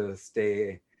able to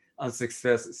stay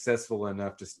unsuccessful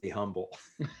enough to stay humble.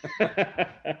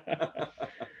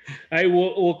 Hey,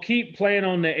 we'll keep playing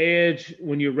on the edge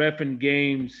when you're repping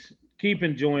games. Keep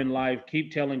enjoying life.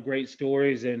 Keep telling great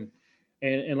stories, and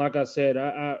like I said,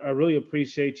 I really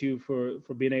appreciate you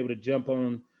for being able to jump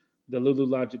on the Lulu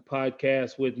Logic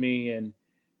podcast with me and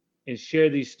share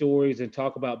these stories and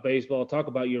talk about baseball, talk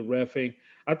about your reffing.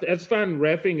 I just find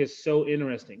reffing is so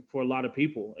interesting for a lot of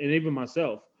people, and even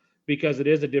myself, because it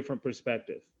is a different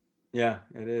perspective. Yeah,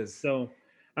 it is. So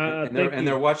And they're thank and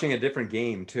they're you. watching a different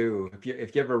game too.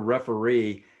 If you ever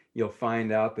referee, you'll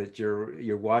find out that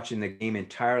you're watching the game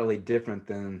entirely different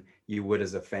than you would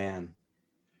as a fan.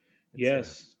 It's a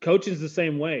Yes, coaching's the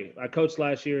same way. I coached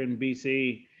last year in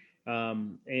BC,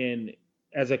 and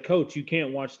as a coach, you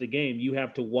can't watch the game. You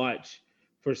have to watch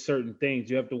for certain things.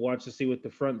 You have to watch to see what the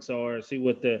fronts are, see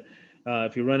what the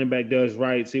if your running back does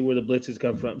right, see where the blitzes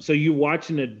come from. So you're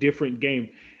watching a different game.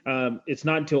 It's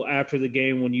not until after the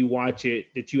game when you watch it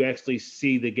that you actually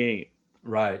see the game,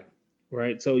 right.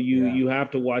 right? So you Yeah. you have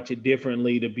to watch it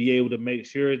differently to be able to make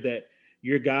sure that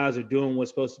your guys are doing what's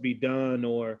supposed to be done,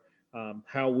 or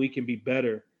how we can be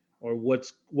better, or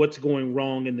what's going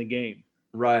wrong in the game.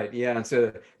 Right. Yeah. And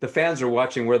so the fans are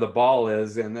watching where the ball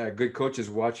is, and a good coach is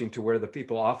watching to where the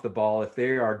people off the ball, if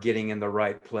they are getting in the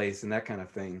right place and that kind of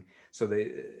thing. So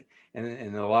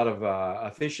and a lot of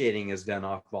officiating is done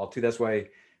off ball too.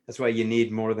 That's why you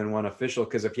need more than one official,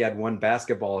 because if you had one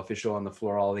basketball official on the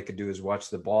floor, all they could do is watch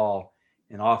the ball,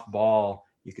 and off ball,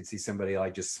 you could see somebody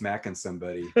like just smacking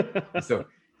somebody. and so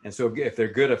if they're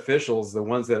good officials, the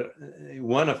ones that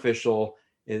one official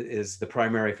is the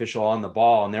primary official on the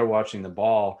ball and they're watching the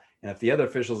ball. And if the other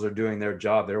officials are doing their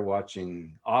job, they're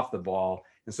watching off the ball.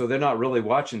 And so they're not really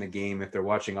watching the game if they're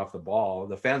watching off the ball.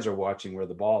 The fans are watching where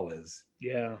the ball is.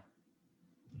 Yeah.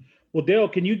 Well, Dale,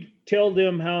 can you tell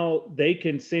them how they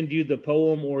can send you the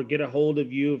poem or get a hold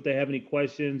of you if they have any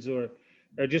questions or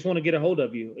just want to get a hold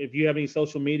of you? If you have any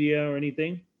social media or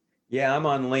anything? Yeah, I'm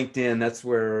on LinkedIn. That's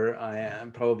where I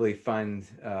probably find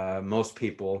most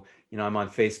people. You know, I'm on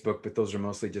Facebook, but those are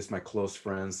mostly just my close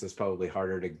friends. So it's probably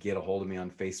harder to get a hold of me on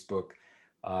Facebook.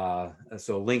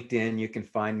 So LinkedIn, you can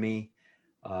find me.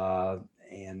 And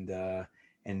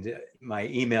my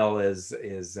email is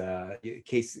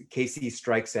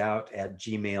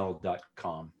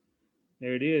caseystrikesout@gmail.com.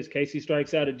 There it is,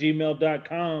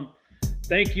 caseystrikesout@gmail.com.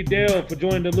 Thank you, Dale, for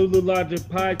joining the Lulu Logic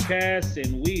podcast,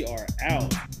 and we are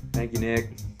out. Thank you,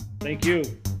 Nick. Thank you.